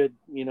never could,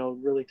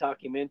 really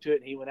talk him into it.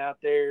 And he went out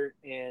there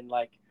and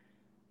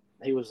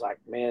he was like,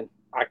 man,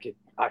 I could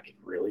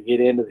really get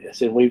into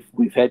this. And we've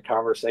had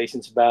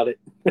conversations about it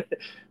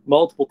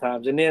multiple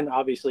times. And then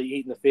obviously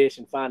eating the fish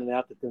and finding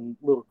out that them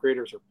little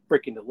critters are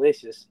freaking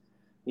delicious,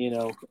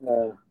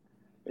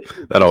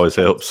 that always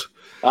helps.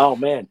 Oh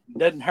man,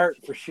 doesn't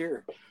hurt for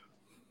sure.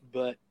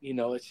 But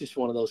it's just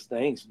one of those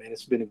things, man.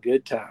 It's been a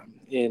good time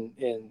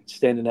and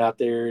standing out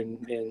there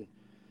and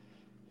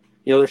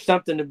there's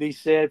something to be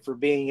said for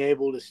being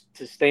able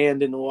to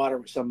stand in the water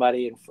with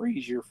somebody and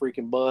freeze your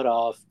freaking butt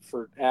off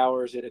for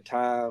hours at a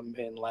time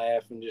and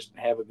laugh and just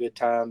have a good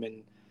time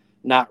and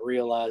not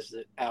realize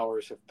that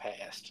hours have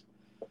passed.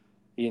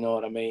 You know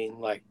what I mean?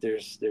 Like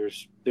there's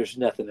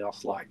nothing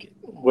else like it,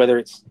 whether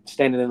it's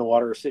standing in the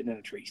water or sitting in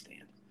a tree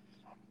stand.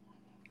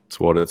 It's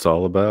what it's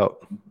all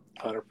about.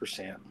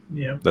 100%.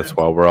 Yeah. That's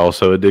why we're all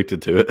so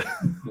addicted to it.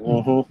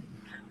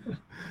 Mm-hmm.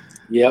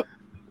 Yep.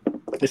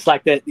 It's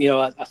like that,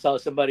 I saw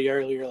somebody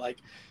earlier, like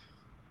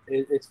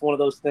it's one of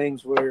those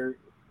things where,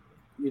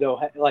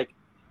 like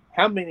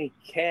how many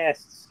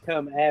casts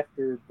come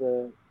after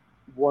the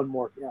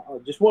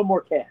just one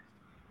more cast?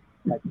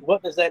 Like,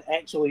 what does that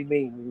actually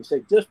mean when you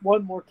say just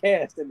one more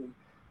cast? And then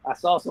I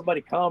saw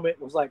somebody comment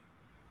was like,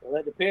 well,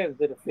 that depends.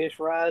 Did a fish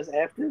rise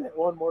after that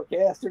one more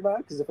cast or not?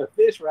 Because if a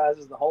fish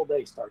rises, the whole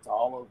day starts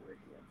all over again.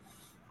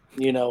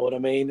 You know what I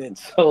mean? And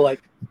so,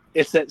 like,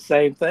 it's that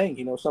same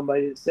thing.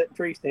 Somebody that's sitting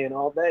tree stand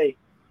all day,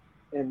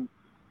 and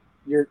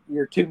you're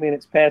 2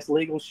 minutes past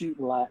legal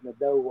shooting light, and a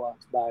doe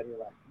walks by, and you're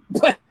like,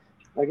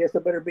 I guess I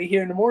better be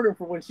here in the morning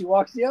for when she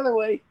walks the other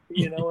way.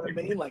 You know what I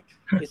mean? Like,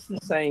 it's the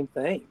same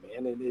thing,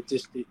 man. And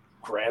it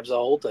grabs a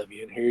hold of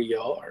you, and here you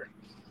are.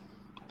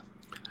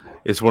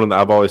 It's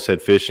I've always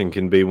said fishing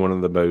can be one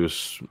of the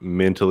most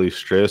mentally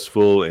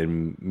stressful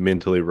and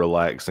mentally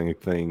relaxing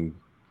thing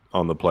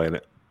on the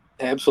planet.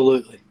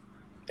 Absolutely.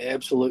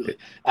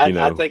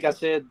 I think I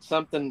said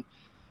something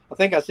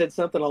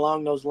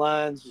along those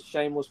lines. A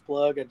shameless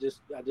plug. I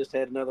just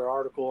had another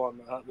article on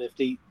the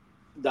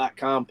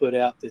huntlifteat.com put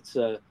out that's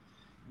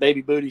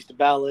baby booties to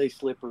ballet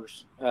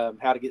slippers,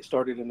 how to get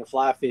started in the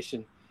fly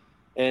fishing.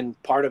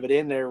 And part of it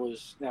in there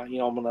was, now,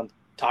 when I'm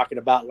talking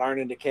about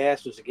learning to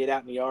cast, was to get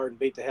out in the yard and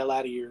beat the hell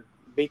out of your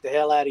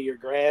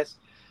grass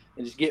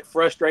and just get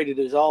frustrated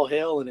as all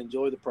hell and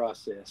enjoy the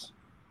process.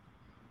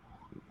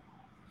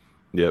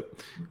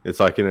 Yep. It's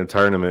like in a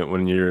tournament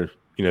when you're,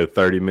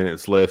 30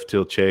 minutes left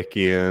till check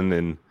in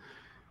and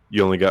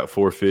you only got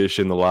 4 fish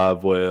in the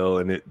live well,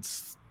 and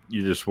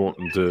you're just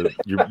wanting to,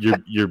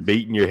 you're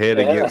beating your head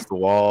against the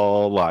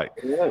wall. Like,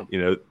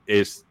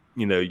 it's,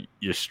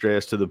 you're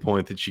stressed to the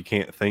point that you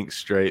can't think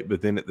straight,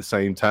 but then at the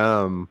same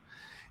time,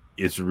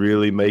 it's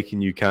really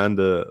making you kind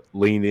of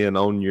lean in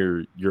on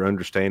your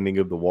understanding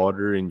of the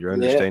water and your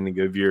understanding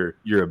of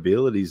your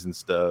abilities and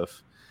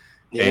stuff.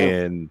 Yeah.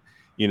 And,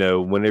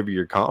 whenever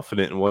you're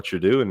confident in what you're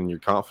doing and you're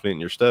confident in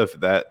your stuff,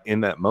 that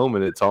in that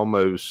moment, it's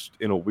almost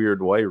in a weird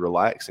way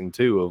relaxing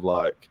too, of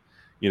like,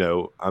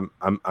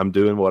 I'm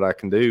doing what I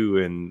can do.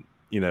 And,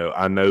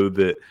 I know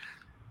that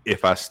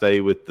if I stay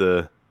with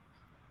the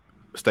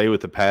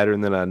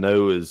pattern that I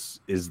know is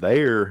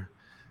there,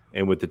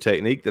 and with the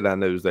technique that I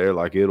know is there,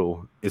 like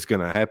it's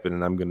going to happen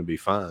and I'm going to be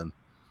fine.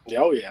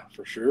 Oh yeah,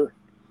 for sure.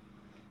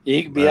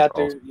 You can be out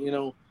there,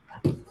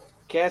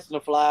 casting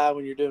a fly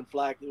when you're doing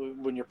fly,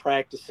 when you're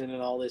practicing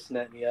and all this and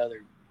that and the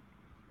other.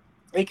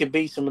 It can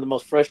be some of the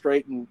most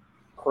frustrating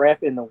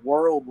crap in the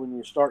world when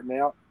you're starting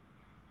out.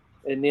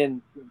 And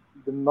then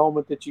the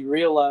moment that you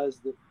realize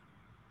that,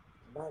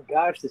 my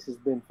gosh, this has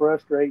been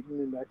frustrating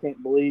and I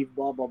can't believe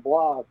blah, blah,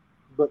 blah.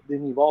 But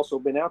then you've also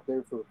been out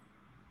there for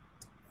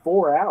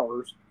 4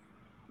 hours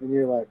and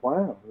you're like,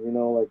 wow,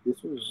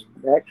 this was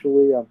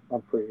actually,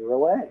 I'm pretty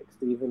relaxed,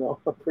 even though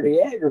I'm pretty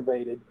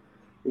aggravated,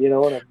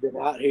 and I've been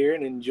out here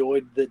and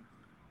enjoyed the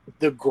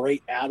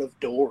great out of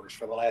doors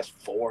for the last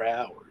 4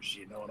 hours.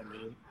 You know what I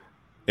mean?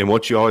 And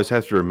what you always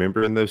have to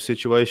remember in those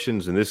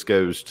situations, and this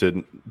goes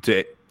to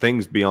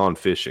things beyond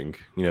fishing,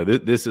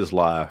 this is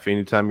life.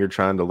 Anytime you're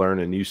trying to learn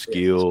a new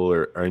skill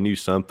or a new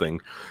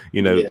something,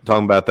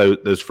 talking about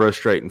those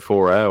frustrating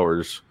 4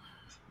 hours,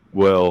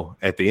 well,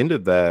 at the end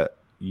of that,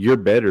 you're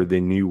better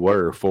than you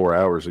were 4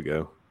 hours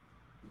ago.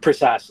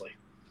 Precisely.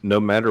 No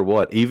matter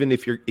what, even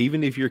if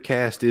your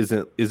cast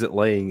isn't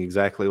laying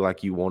exactly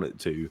like you want it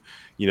to,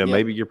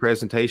 maybe your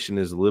presentation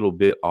is a little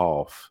bit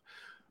off,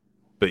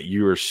 but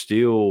you're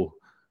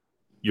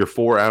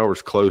 4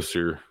 hours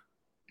closer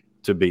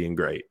to being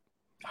great.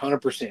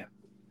 100%.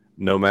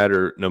 no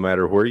matter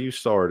where you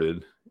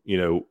started,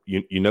 you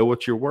know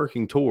what you're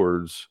working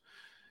towards.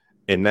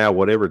 And now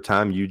whatever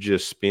time you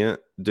just spent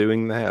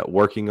doing that,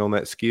 working on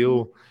that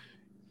skill,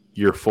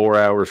 you're 4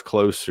 hours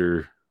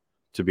closer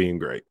to being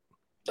great.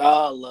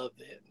 Oh, I love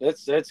that.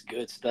 That's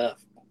good stuff.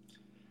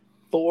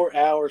 4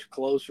 hours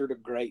closer to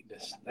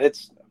greatness.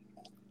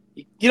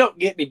 You don't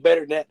get any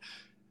better than that.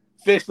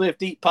 Fish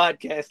Lift Eat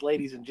podcast,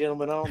 ladies and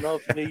gentlemen. I don't know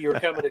if you knew you were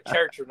coming to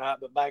church or not,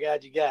 but by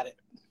God, you got it.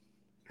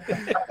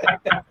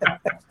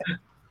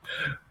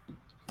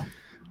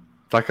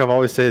 Like I've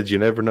always said, you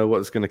never know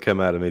what's going to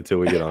come out of me until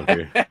we get on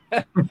here.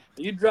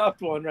 You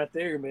dropped one right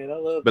there, man. I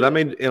love. But that. I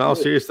mean, in all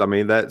seriousness, I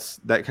mean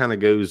that kind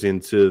of goes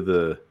into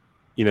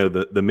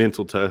the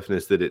mental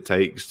toughness that it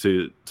takes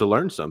to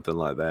learn something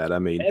like that. I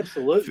mean,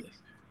 absolutely.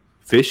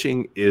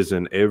 Fishing is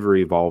an ever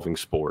evolving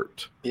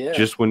sport. Yeah.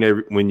 Just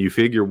when you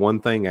figure one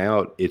thing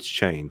out, it's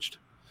changed.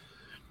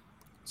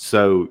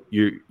 So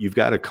you've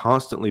got to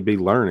constantly be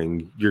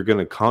learning. You're going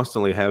to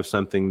constantly have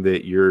something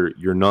that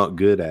you're not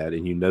good at,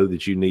 and you know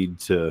that you need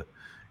to,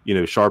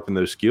 sharpen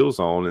those skills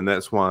on. And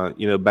that's why,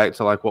 back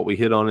to like what we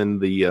hit on in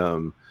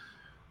the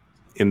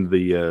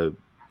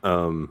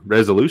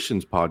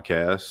resolutions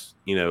podcast,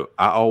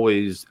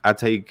 I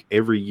take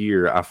every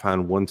year, I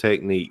find one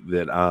technique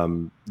that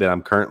I'm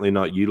currently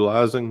not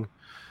utilizing,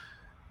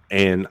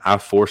 and I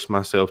force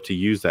myself to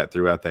use that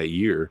throughout that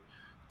year,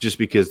 just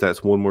because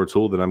that's one more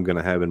tool that I'm going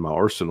to have in my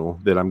arsenal,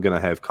 that I'm going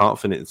to have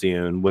confidence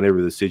in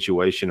whenever the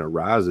situation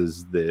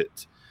arises that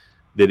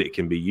it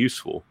can be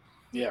useful.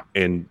 Yeah.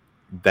 And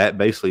that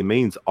basically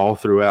means all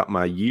throughout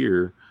my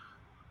year,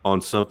 on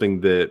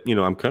something that,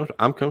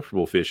 I'm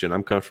comfortable fishing.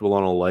 I'm comfortable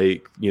on a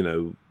lake,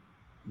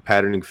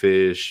 patterning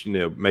fish,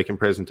 making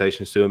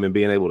presentations to them and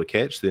being able to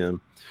catch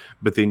them.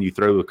 But then you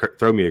throw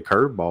me a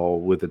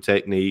curveball with a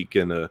technique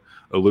and a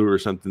lure or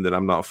something that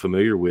I'm not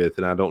familiar with,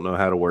 and I don't know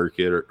how to work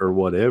it or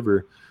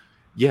whatever.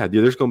 Yeah,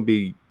 dude, there's going to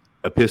be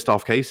a pissed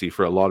off Casey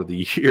for a lot of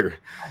the year,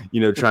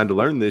 trying to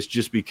learn this,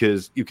 just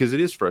because it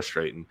is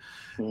frustrating.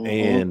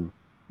 Mm-hmm.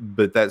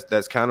 But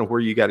that's kind of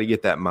where you got to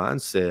get that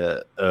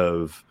mindset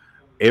of,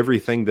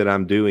 everything that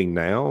I'm doing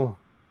now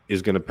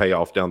is going to pay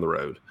off down the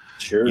road.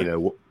 Sure.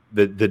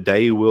 The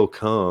day will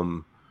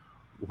come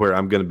where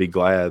I'm going to be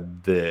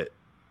glad that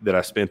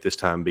I spent this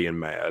time being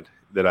mad,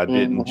 that I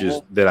didn't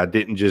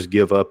just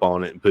give up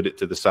on it and put it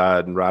to the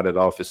side and write it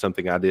off as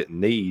something I didn't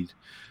need.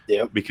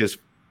 Yeah. Because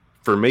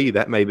for me,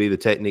 that may be the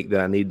technique that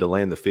I need to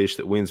land the fish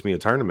that wins me a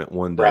tournament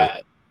one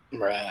day.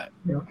 Right.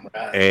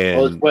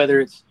 And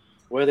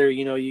whether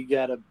you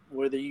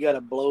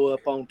gotta blow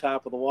up on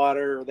top of the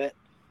water, or that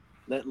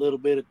little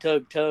bit of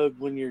tug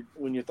when you're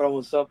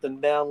throwing something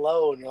down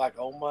low and you're like,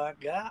 oh my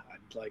God,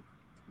 like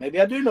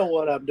maybe I do know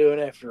what I'm doing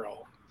after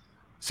all.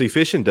 See,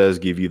 fishing does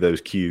give you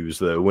those cues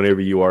though.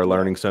 Whenever you are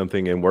learning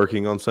something and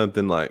working on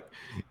something, like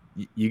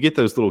you get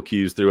those little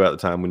cues throughout the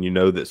time when you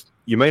know that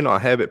you may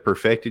not have it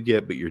perfected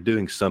yet, but you're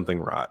doing something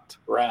right.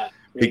 Right.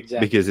 Exactly.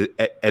 Because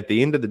at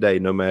the end of the day,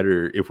 no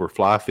matter if we're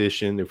fly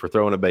fishing, if we're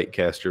throwing a bait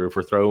caster, if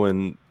we're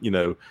throwing,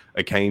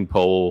 a cane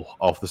pole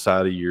off the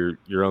side of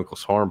your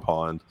uncle's farm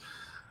pond,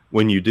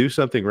 when you do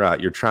something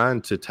right, you're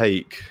trying to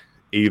take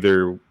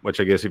either, which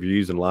I guess if you're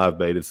using live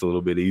bait, it's a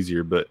little bit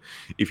easier. But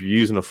if you're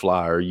using a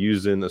fly or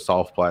using a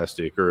soft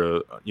plastic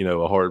or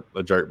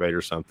a jerk bait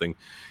or something,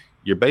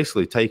 you're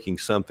basically taking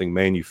something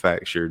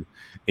manufactured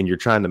and you're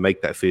trying to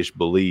make that fish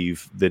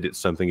believe that it's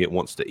something it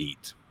wants to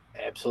eat.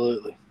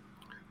 Absolutely.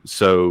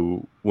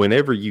 So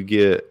whenever you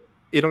get,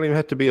 it don't even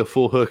have to be a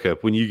full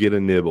hookup. When you get a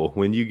nibble,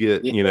 when you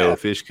get, a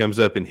fish comes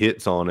up and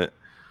hits on it,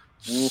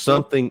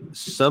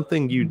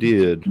 something you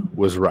did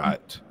was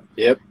right.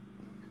 Yep.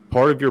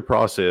 Part of your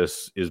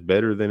process is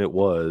better than it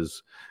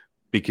was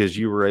because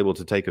you were able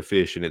to take a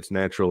fish in its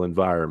natural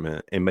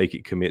environment and make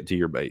it commit to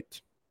your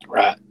bait.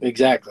 Right.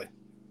 Exactly.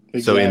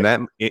 So in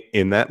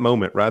that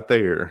moment right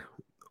there,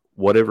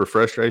 whatever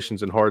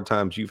frustrations and hard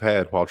times you've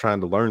had while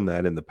trying to learn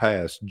that in the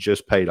past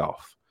just paid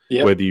off.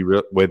 Yep.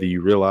 Whether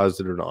you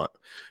realized it or not,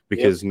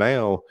 because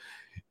now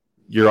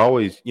you're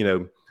always,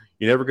 you're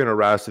never going to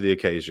rise to the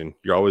occasion.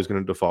 You're always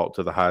going to default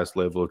to the highest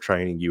level of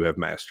training you have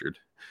mastered.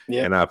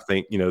 Yep. And I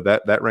think,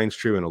 that reigns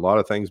true in a lot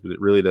of things, but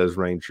it really does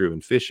reign true in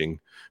fishing,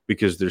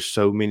 because there's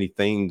so many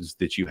things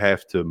that you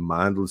have to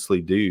mindlessly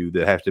do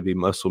that have to be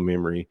muscle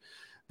memory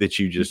that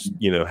you just,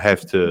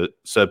 have to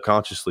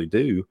subconsciously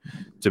do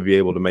to be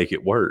able to make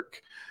it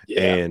work.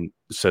 Yeah. And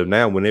so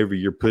now whenever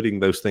you're putting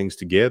those things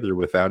together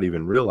without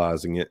even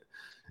realizing it,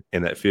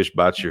 and that fish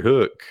bites your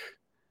hook,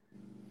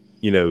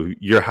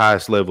 your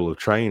highest level of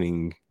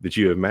training that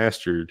you have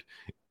mastered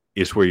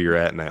is where you're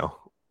at now.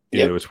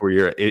 It's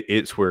where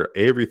it's where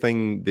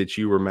everything that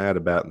you were mad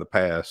about in the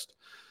past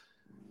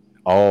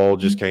all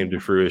just came to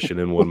fruition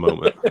in one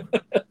moment.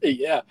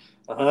 Yeah,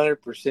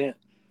 100%.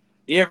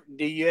 Do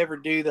you ever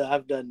do the,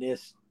 I've done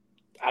this.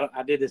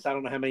 I did this, I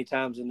don't know how many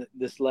times in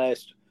this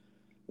last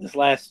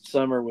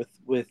summer with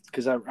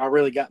because I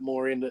really got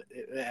more into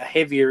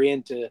heavier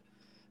into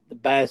the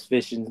bass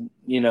fishing,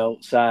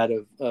 side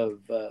of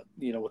with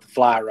the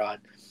fly rod.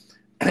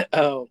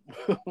 uh,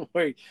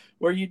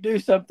 where you do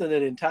something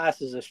that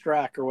entices a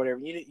strike or whatever.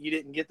 You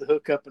didn't get the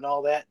hookup and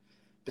all that,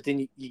 but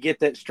then you get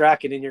that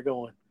strike and then you're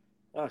going,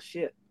 oh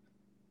shit.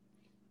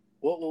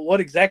 What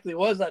exactly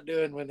was I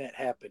doing when that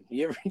happened?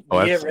 You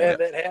ever have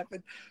that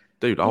happen?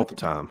 Dude, all the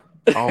time.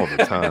 All the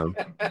time.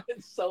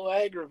 It's so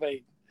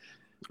aggravating.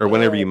 Or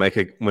whenever you make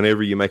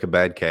a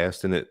bad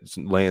cast and it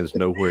lands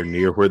nowhere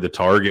near where the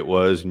target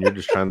was, and you're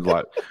just trying to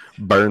like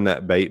burn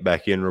that bait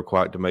back in real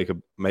quick to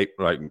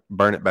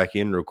burn it back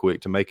in real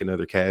quick to make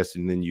another cast,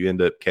 and then you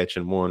end up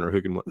catching one or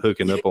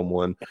hooking up on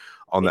one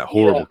on that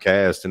horrible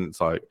cast, and it's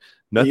like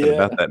nothing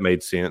about that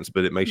made sense,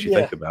 but it makes you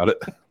think about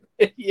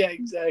it. Yeah,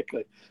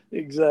 exactly.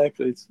 It's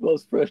the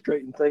most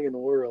frustrating thing in the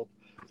world.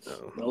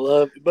 I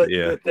love it, but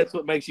that's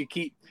what makes you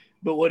keep.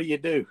 But what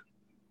do?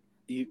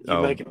 You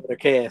make another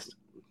cast.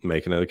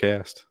 Make another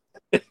cast.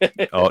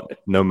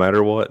 No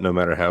matter what, no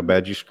matter how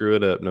bad you screw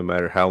it up, no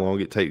matter how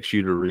long it takes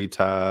you to retie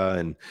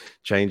and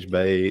change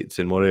baits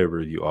and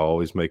whatever, you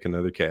always make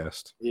another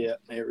cast. Yeah,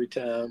 every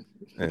time.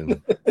 And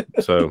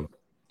so,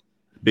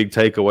 big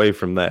takeaway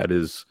from that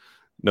is,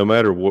 no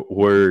matter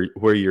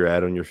where you're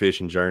at on your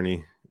fishing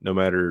journey, no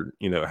matter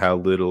how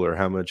little or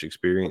how much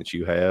experience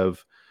you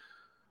have,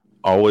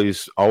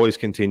 always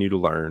continue to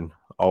learn.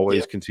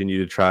 Always continue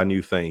to try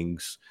new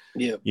things.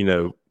 Yeah.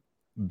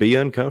 Be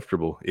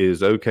uncomfortable. It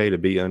is okay to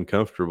be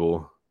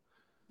uncomfortable,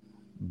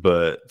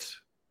 but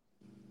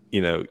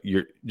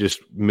you're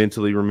just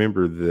mentally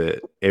remember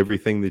that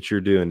everything that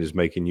you're doing is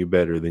making you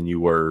better than you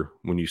were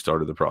when you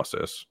started the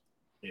process.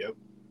 Yep.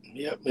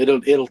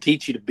 It'll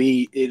teach you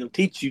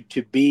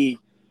to be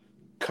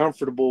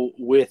comfortable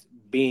with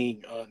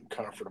being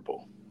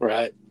uncomfortable,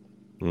 right?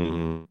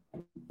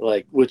 Mm-hmm.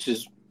 Like, which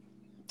is,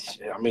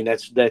 I mean,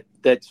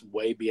 that's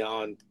way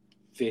beyond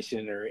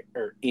fishing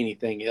or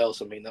anything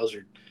else. I mean, those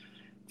are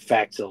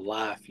facts of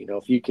life.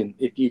 If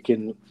you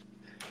can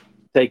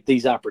take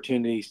these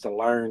opportunities to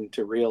learn,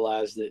 to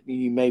realize that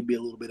you may be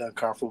a little bit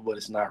uncomfortable, but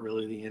it's not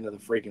really the end of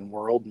the freaking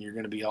world, and you're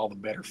going to be all the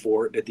better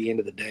for it at the end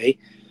of the day.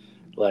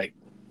 Like,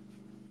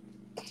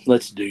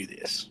 let's do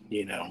this.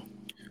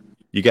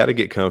 You got to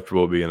get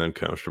comfortable being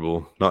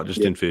uncomfortable, not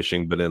just in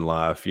fishing, but in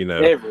life.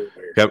 Everywhere.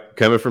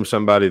 Coming from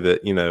somebody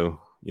that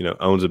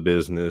owns a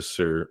business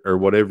or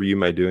whatever you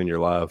may do in your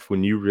life,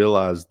 when you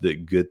realize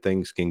that good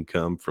things can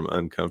come from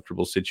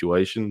uncomfortable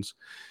situations,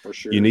 for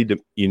sure, you need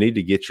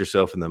to get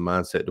yourself in the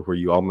mindset to where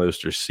you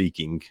almost are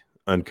seeking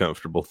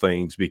uncomfortable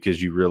things,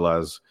 because you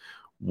realize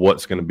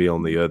what's going to be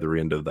on the other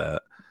end of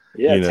that.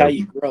 Yeah, it's how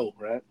you grow,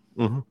 right?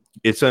 Mm-hmm.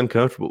 It's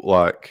uncomfortable.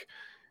 Like,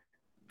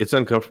 it's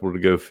uncomfortable to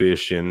go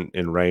fish in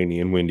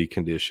rainy and windy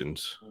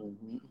conditions,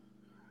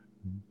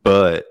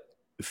 but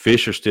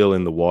fish are still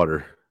in the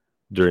water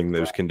during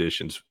those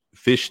conditions.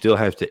 Fish still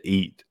have to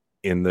eat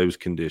in those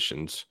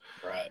conditions.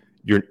 Right.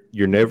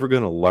 You're never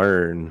going to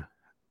learn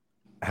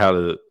how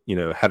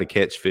to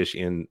catch fish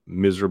in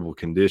miserable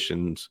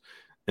conditions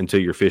until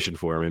you're fishing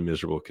for them in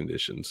miserable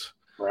conditions.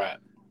 Right.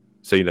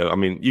 So, I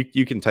mean,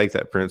 you can take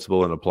that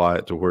principle and apply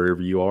it to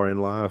wherever you are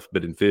in life,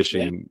 but in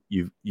fishing,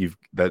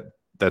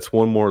 that's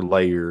one more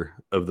layer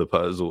of the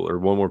puzzle, or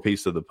one more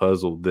piece of the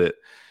puzzle that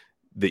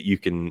you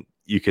can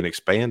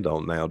expand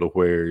on now, to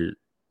where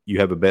you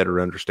have a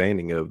better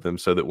understanding of them,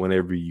 so that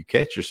whenever you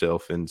catch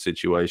yourself in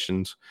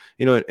situations,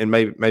 and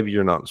maybe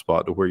you're not in a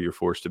spot to where you're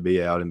forced to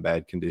be out in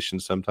bad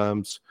conditions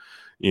sometimes.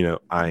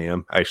 I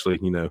am actually,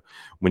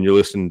 when you're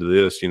listening to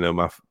this,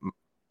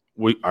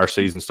 our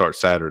season starts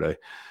Saturday,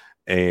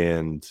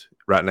 and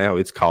right now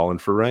it's calling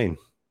for rain.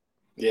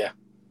 Yeah.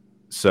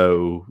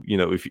 So,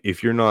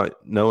 if you're not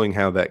knowing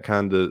how that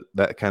kind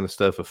of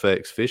stuff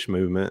affects fish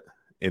movement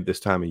at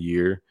this time of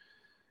year,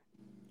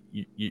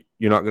 you're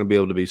not going to be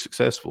able to be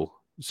successful.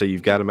 So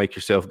you've got to make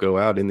yourself go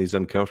out in these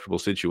uncomfortable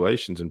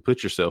situations and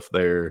put yourself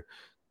there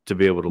to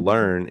be able to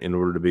learn in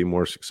order to be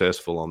more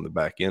successful on the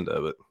back end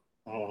of it.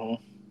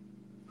 Mm-hmm.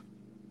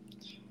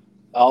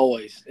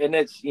 Always. And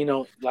that's,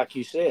 like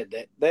you said,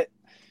 that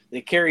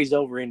carries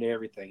over into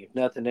everything. If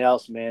nothing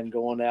else, man,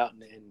 going out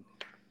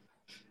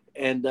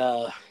and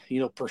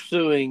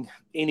pursuing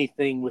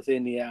anything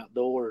within the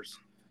outdoors,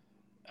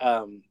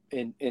 and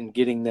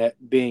getting that,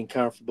 being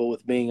comfortable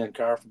with being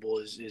uncomfortable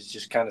is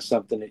just kind of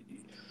something that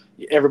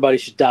everybody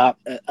should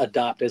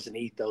adopt as an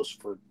ethos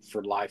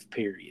for life,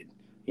 period.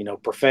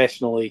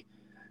 Professionally,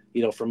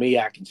 for me,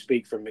 I can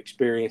speak from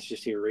experience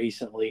just here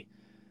recently,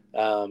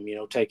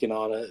 taking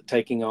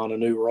on a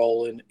new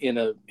role in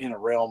a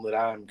realm that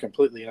I'm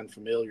completely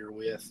unfamiliar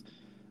with,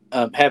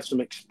 have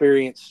some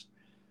experience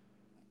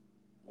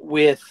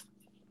with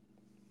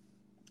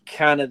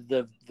kind of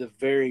the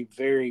very,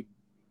 very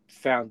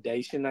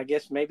foundation, I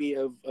guess, maybe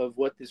of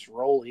what this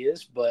role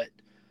is, but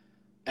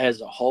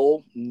as a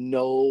whole,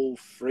 no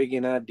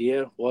friggin'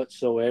 idea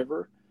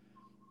whatsoever.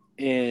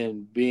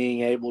 And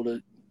being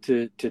able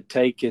to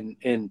take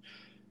and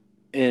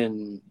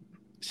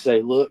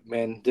say, look,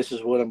 man, this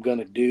is what I'm going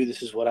to do.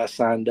 This is what I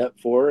signed up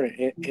for,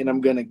 and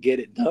I'm going to get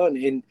it done.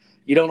 And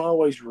you don't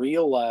always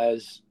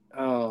realize,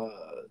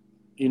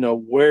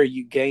 where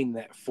you gain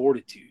that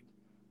fortitude,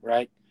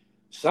 right?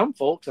 some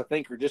folks I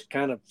think are just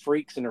kind of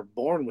freaks and are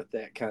born with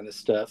that kind of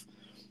stuff.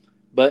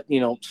 But,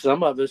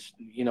 some of us,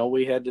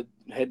 we had to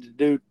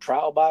do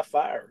trial by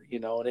fire,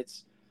 and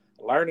it's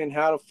learning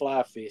how to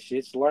fly fish.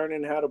 It's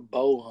learning how to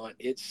bow hunt.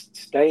 It's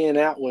staying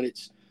out when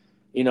it's,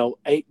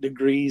 8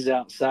 degrees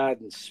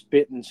outside and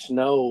spitting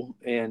snow,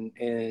 and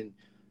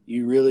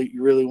you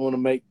really want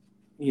to make,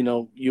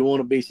 you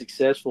want to be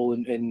successful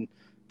and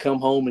come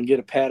home and get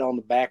a pat on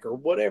the back or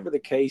whatever the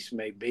case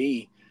may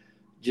be.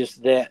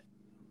 Just that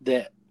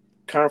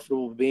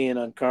comfortable being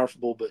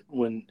uncomfortable. But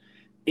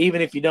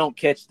even if you don't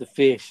catch the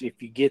fish, if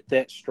you get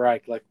that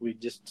strike, like we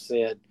just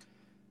said,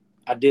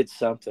 I did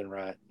something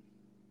right.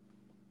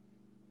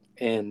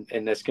 And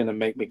that's going to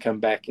make me come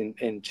back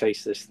and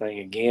chase this thing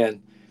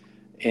again.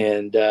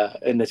 And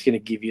that's going to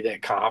give you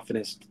that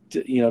confidence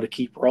to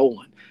keep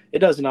rolling. It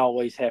doesn't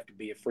always have to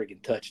be a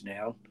friggin'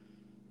 touchdown.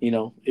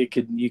 You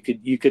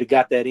could have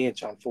got that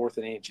inch on 4th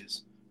and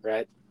inches,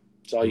 right?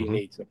 That's all you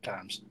need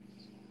sometimes.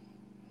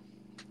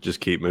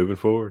 Just keep moving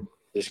forward.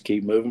 Just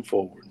keep moving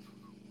forward.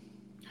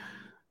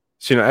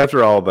 So,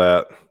 after all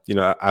that,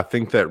 I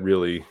think that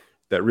really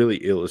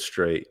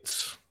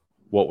illustrates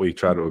what we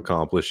try to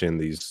accomplish in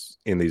these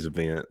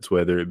events,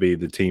 whether it be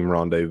the team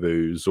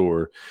rendezvous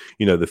or,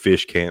 the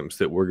fish camps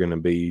that we're going to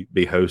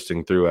be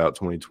hosting throughout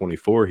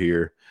 2024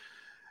 here.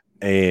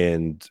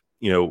 And,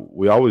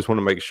 we always want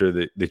to make sure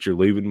that you're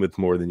leaving with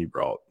more than you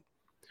brought.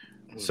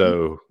 Mm-hmm.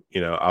 So,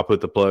 I'll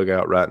put the plug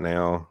out right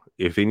now.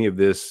 If any of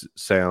this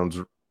sounds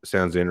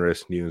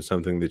interesting to you and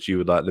something that you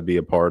would like to be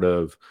a part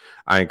of,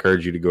 I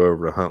encourage you to go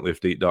over to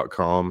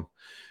huntlift.com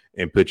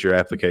and put your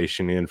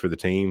application in for the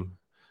team.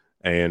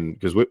 And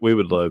because we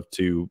would love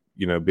to,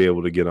 be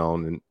able to get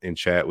on and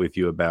chat with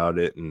you about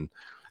it and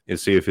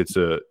see if it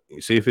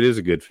is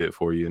a good fit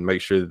for you, and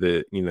make sure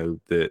that,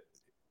 that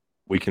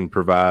we can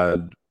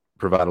provide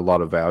a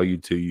lot of value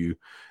to you,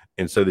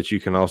 and so that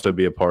you can also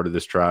be a part of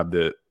this tribe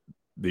that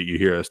you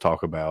hear us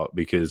talk about,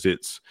 because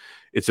it's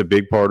a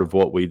big part of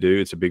what we do.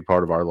 It's a big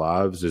part of our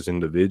lives as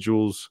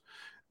individuals.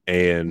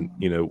 And,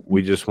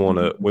 we just want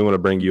to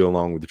bring you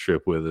along with the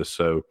trip with us.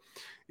 So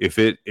if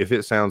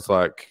it sounds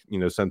like,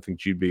 something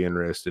you'd be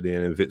interested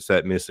in, if it's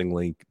that missing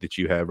link that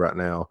you have right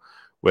now,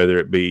 whether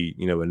it be,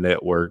 a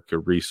network, a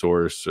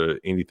resource,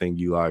 anything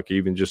you like,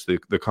 even just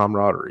the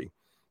camaraderie,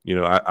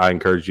 I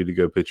encourage you to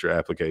go put your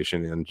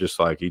application in, just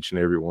like each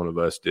and every one of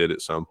us did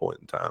at some point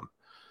in time.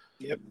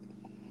 Yep.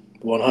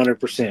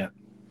 100%.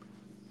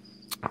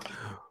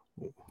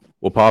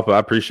 Well, Papa, I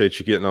appreciate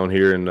you getting on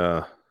here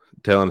and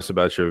telling us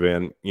about your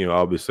event.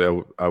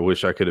 Obviously, I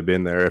wish I could have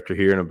been there after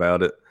hearing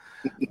about it.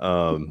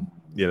 I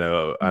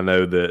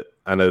know that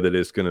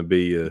it's going to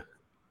be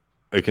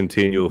a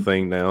continual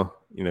thing now.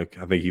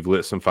 I think you've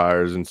lit some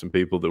fires in some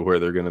people where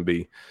they're going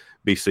to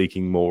be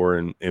seeking more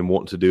and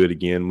want to do it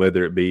again,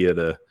 whether it be at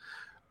a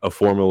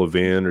formal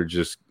event or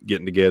just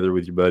getting together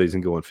with your buddies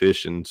and going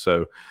fishing.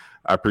 So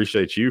I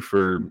appreciate you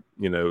for,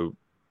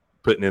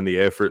 putting in the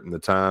effort and the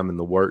time and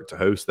the work to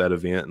host that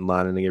event and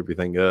lining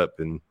everything up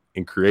and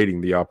creating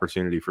the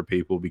opportunity for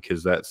people,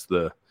 because that's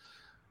the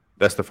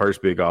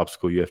first big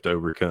obstacle you have to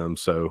overcome.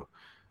 So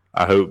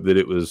I hope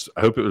it was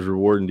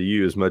rewarding to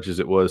you as much as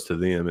it was to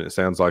them. And it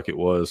sounds like it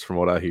was, from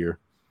what I hear.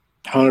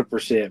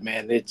 100%,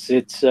 man.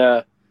 It's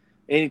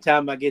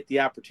anytime I get the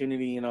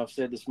opportunity, I've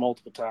said this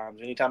multiple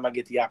times, anytime I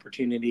get the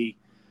opportunity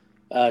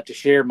to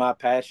share my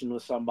passion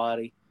with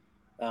somebody,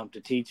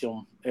 to teach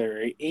them,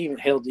 or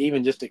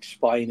even just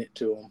explain it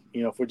to them,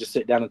 if we're just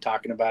sitting down and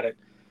talking about it,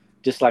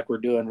 just like we're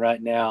doing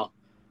right now.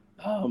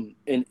 And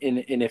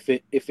if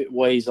it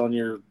weighs on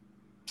your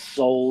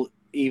soul,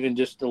 even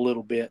just a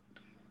little bit,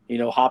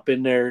 hop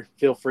in there,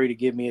 feel free to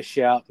give me a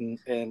shout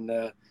and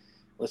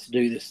let's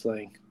do this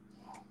thing.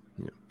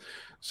 Yeah.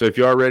 So if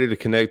you are ready to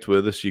connect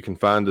with us, you can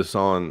find us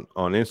on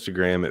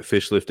Instagram at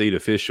Fish Lift Eat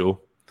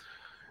Official.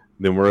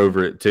 Then we're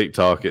over at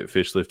TikTok at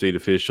Fish Lift Eat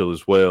Official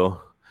as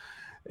well.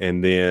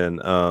 And then,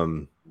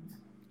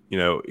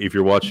 if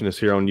you're watching us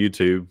here on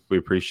YouTube, we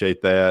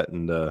appreciate that.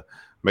 And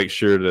make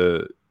sure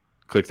to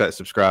click that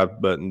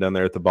subscribe button down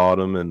there at the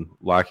bottom and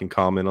like and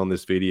comment on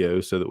this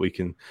video so that we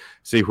can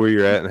see where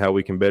you're at and how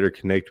we can better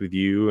connect with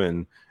you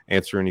and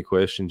answer any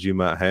questions you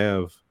might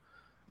have.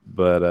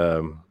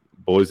 But,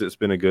 boys, it's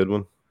been a good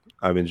one.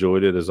 I've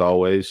enjoyed it as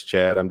always.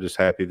 Chad, I'm just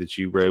happy that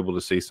you were able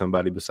to see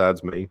somebody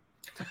besides me.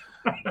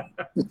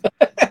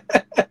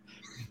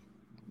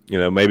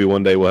 Maybe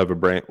one day we'll have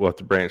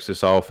to branch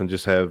this off and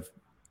just have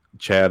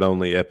Chad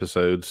only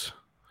episodes.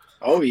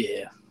 Oh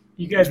yeah.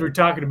 You guys were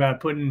talking about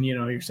putting,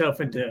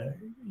 yourself into,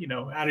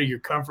 out of your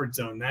comfort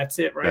zone. That's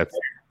it, right?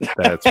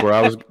 That's where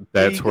I was.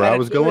 That's where I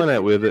was going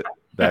at with it.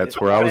 That's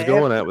where I was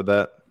going at with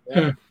that.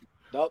 Yeah.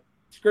 Nope.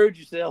 Screwed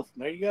yourself.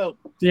 There you go.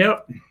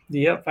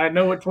 Yep. I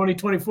know what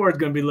 2024 is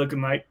going to be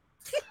looking like.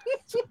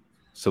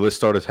 So let's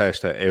start a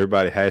hashtag.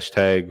 Everybody,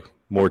 hashtag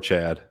more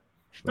Chad.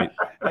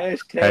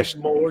 Hashtag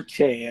more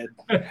Chad.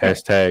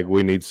 Hashtag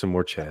we need some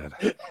more Chad.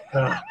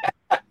 I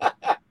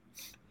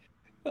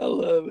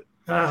love it.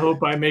 I hope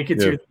I make it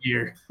through the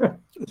year.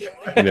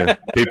 You know,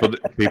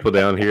 people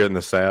down here in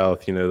the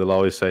South, you know, they'll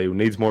always say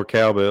needs more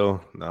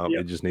cowbell. No,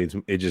 Yep.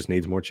 it just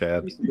needs more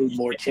Chad. Need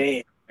more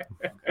chance.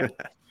 I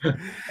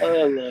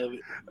love it.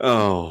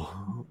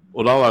 Oh,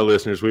 well, all our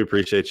listeners, we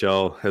appreciate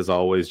y'all as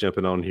always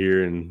jumping on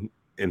here and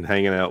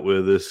hanging out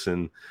with us,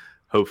 and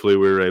hopefully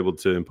we were able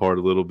to impart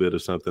a little bit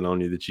of something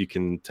on you that you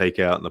can take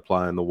out and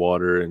apply in the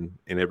water and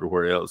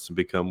everywhere else and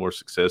become more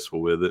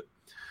successful with it.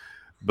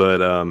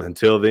 But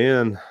until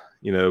then,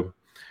 you know,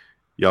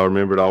 y'all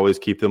remember to always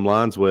keep them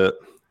lines wet.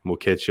 We'll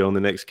catch you on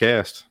the next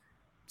cast.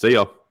 See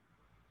y'all.